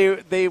 what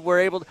they were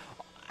able to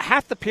 –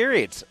 half the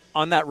periods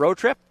on that road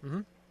trip,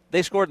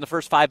 they scored in the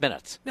first 5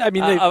 minutes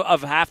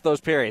of half those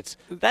periods.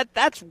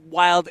 That's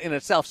wild in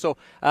itself. So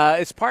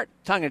it's part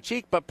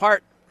tongue-in-cheek, but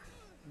part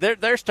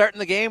they're starting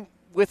the game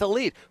with a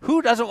lead.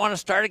 Who doesn't want to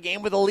start a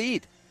game with a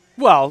lead?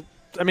 Well,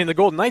 I mean, the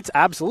Golden Knights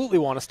absolutely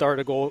want to start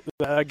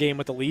a game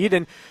with a lead.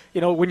 And,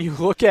 when you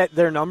look at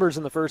their numbers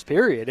in the first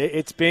period,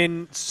 it's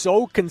been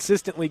so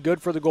consistently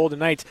good for the Golden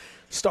Knights.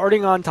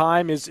 Starting on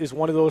time is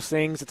one of those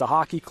things. It's a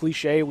hockey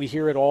cliche. We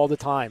hear it all the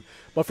time.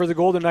 But for the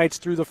Golden Knights,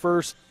 through the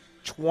first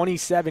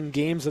 27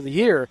 games of the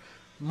year,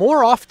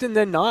 more often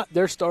than not,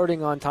 they're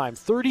starting on time.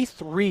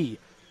 33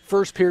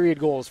 first-period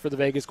goals for the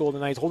Vegas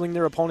Golden Knights, holding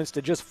their opponents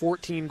to just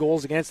 14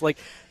 goals against. Like,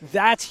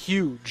 that's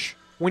huge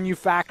when you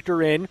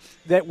factor in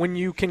that when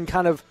you can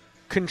kind of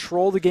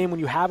control the game, when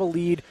you have a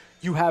lead,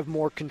 you have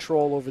more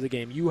control over the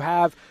game. You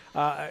have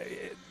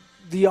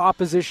the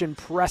opposition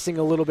pressing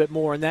a little bit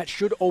more, and that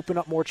should open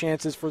up more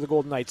chances for the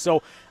Golden Knights.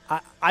 So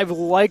I've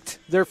liked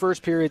their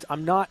first periods.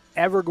 I'm not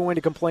ever going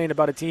to complain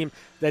about a team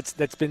that's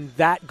been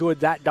that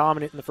good, that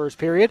dominant in the first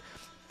period.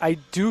 I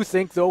do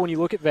think, though, when you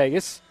look at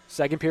Vegas,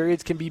 second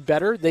periods can be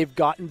better. They've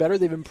gotten better.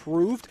 They've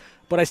improved.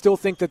 But I still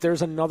think that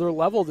there's another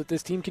level that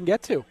this team can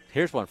get to.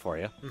 Here's one for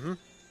you. Mm-hmm.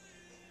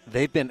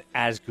 They've been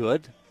as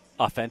good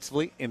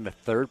offensively in the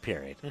third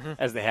period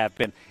as they have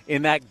been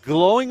in that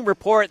glowing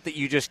report that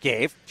you just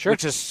gave,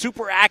 which is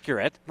super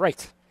accurate,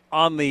 right,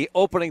 on the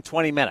opening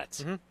 20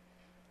 minutes. Mm-hmm.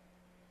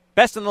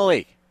 Best in the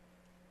league.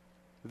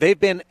 They've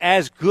been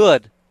as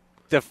good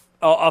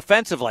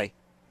offensively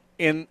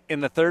in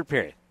the third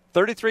period.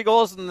 33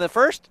 goals in the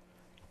first,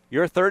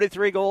 you're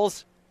 33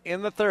 goals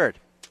in the third.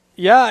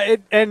 Yeah,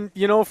 and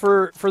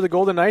for the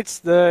Golden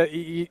Knights,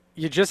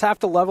 you just have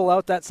to level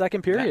out that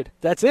second period. Yeah.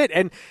 That's it.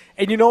 And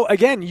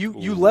again,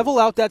 you level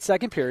out that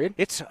second period.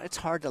 It's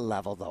hard to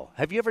level, though.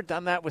 Have you ever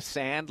done that with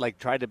sand? Like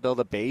tried to build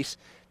a base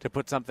to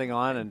put something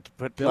on and to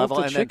put build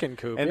level a chicken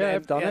coop.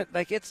 I've done it.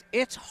 Like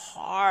it's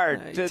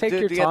hard to take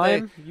your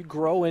time. You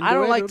grow into it. I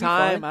don't like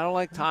time. I don't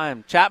like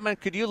time. Chapman,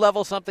 could you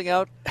level something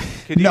out?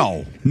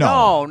 No.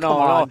 Come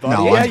on,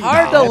 buddy. It's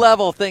hard to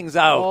level things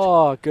out.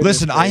 Oh, goodness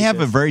Listen, gracious. I have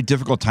a very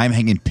difficult time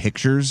hanging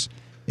pictures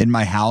in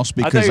my house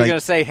because I thought you were going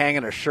to say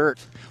hanging a shirt.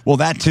 Well,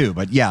 that too,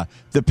 but yeah,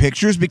 the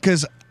pictures,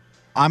 because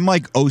I'm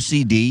like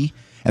OCD,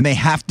 and they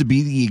have to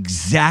be the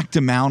exact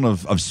amount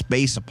of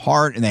space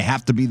apart, and they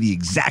have to be the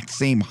exact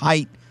same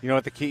height. You know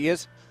what the key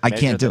is?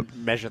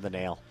 Measure the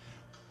nail.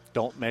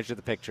 Don't measure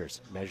the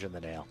pictures. Measure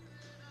the nail.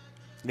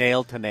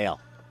 Nail to nail,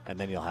 and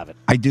then you'll have it.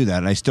 I do that,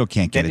 and I still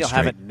can't get it straight. Then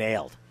you'll have it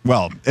nailed.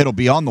 Well, it'll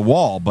be on the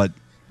wall, but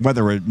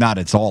whether or not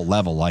it's all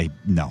level, unlikely.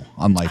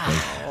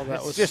 Oh,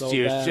 that was just so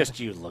you. bad. Just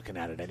you looking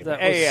at it anyway.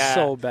 That was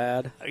so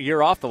bad.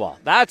 You're off the wall.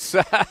 That's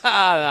no,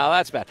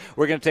 that's bad.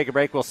 We're going to take a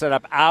break. We'll set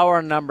up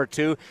hour number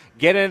 2.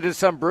 Get into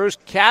some Bruce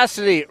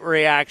Cassidy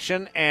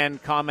reaction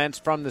and comments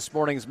from this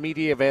morning's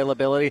media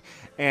availability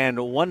and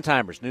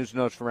one-timers, news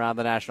notes from around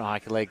the National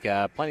Hockey League.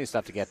 Plenty of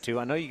stuff to get to.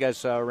 I know you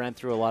guys ran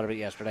through a lot of it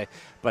yesterday,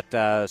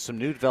 but some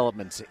new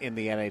developments in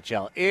the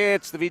NHL.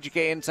 It's the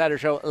VGK Insider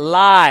Show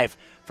live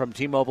from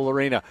T-Mobile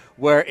Arena,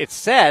 where it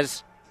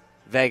says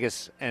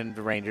Vegas and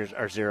the Rangers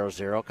are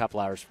 0-0, a couple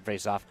hours from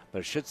face-off, but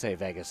it should say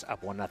Vegas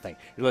up 1-0.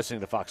 You're listening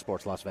to Fox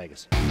Sports Las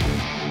Vegas.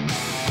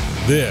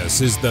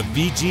 This is the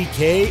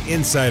VGK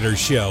Insider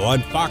Show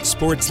on Fox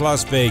Sports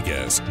Las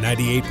Vegas,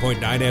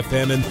 98.9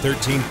 FM and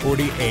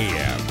 1340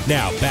 AM.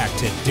 Now back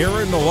to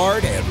Darren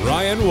Millard and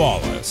Ryan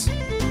Wallace.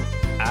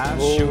 I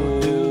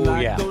sure do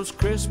like those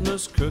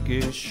Christmas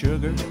cookies,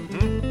 sugar.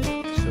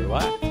 So do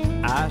I.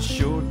 I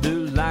sure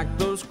do like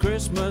those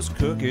Christmas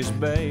cookies,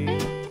 babe.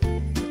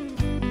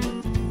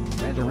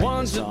 The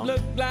ones that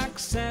look like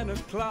Santa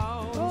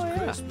Claus. Oh,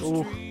 yeah.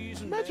 Christmas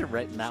trees. Imagine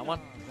writing that one.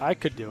 I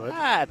could do it.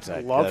 That's a I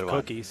love good one.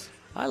 cookies.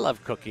 I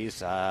love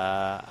cookies.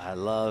 I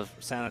love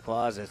Santa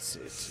Claus.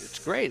 It's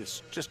great.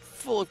 It's just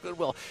full of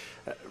goodwill.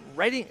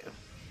 Writing,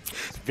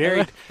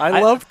 very.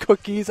 I love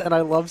cookies and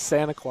I love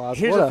Santa Claus.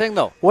 Here's the thing,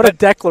 though. What a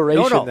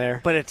declaration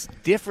there. But it's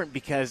different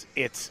because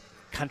it's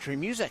country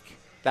music.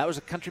 That was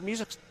a country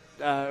music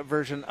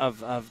version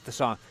of the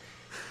song.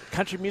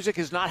 Country music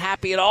is not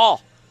happy at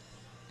all.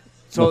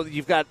 So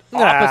you've got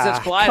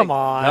opposites colliding. Come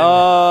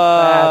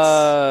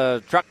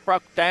on. Truck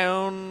broke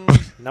down.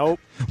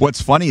 Nope.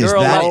 What's funny is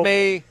Girl left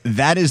me.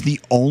 that is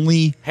the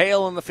only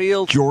Hail in the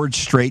field. George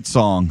Strait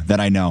song that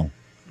I know.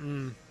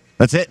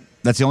 That's it.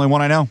 That's the only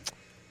one I know.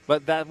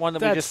 But that one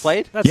that we just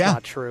played? That's Yeah.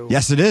 not true.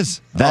 Yes, it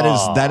is.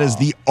 That is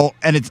the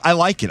and I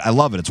like it. I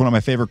love it. It's one of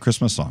my favorite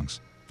Christmas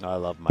songs. I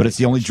love my But it's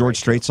the only George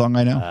Strait song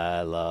I know.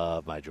 I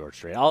love my George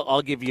Strait.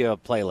 I'll give you a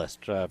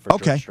playlist for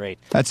George Strait.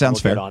 That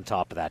sounds we'll fair. Get on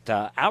top of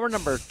that. Hour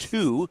number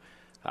 2,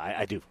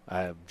 I do.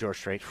 George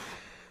Strait.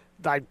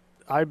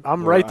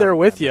 I'm right there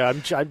with you.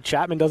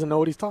 Chapman doesn't know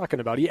what he's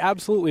talking about. He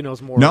absolutely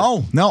knows more.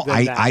 No, than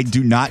I that.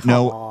 do not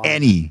know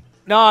any.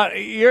 No,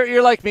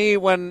 you're like me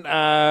when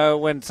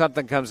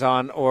something comes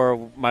on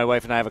or my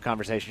wife and I have a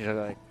conversation. She's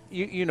like,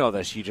 you know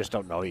this. You just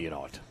don't know you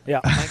know it. Yeah.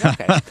 I'm like,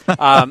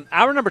 okay.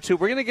 Hour number 2,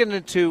 we're going to get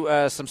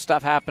into some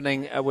stuff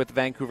happening with the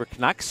Vancouver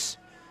Canucks,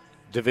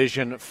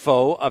 division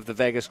foe of the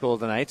Vegas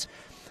Golden Knights.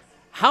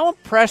 How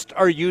impressed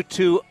are you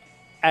two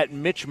at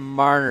Mitch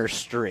Marner's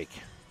streak?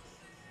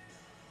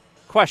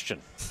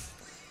 Question.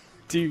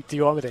 Do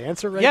you want me to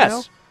answer right now?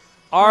 Yes.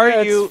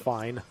 Are you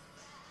fine?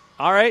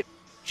 All right,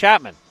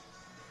 Chapman.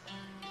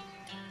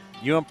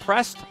 You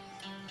impressed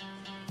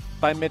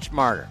by Mitch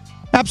Marner?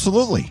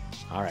 Absolutely.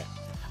 All right.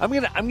 I'm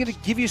gonna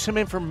give you some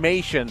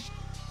information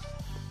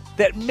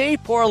that may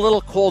pour a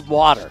little cold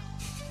water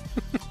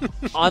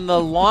on the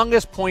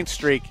longest point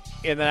streak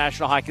in the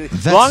National Hockey League.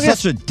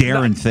 That's such a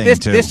Darren thing,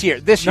 too. This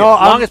year. No,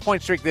 longest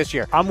point streak this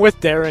year. I'm with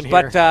Darren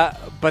here.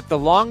 But the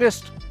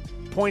longest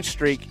point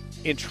streak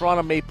in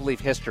Toronto Maple Leaf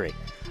history.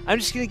 I'm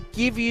just going to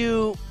give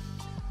you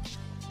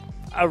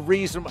a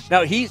reason.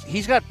 Now,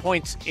 he's got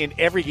points in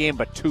every game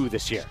but 2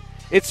 this year.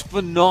 It's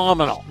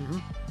phenomenal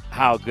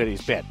how good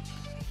he's been.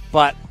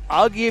 But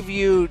I'll give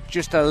you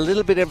just a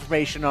little bit of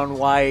information on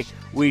why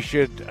we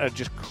should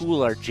just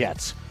cool our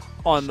jets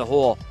on the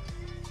whole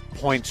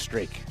point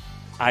streak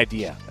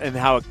idea and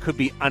how it could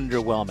be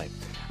underwhelming.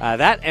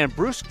 That and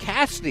Bruce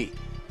Cassidy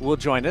will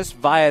join us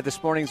via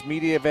this morning's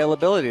media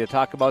availability to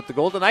talk about the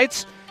Golden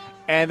Knights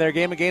and their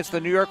game against the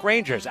New York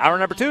Rangers. Hour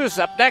number 2 is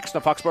up next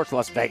on Fox Sports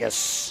Las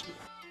Vegas.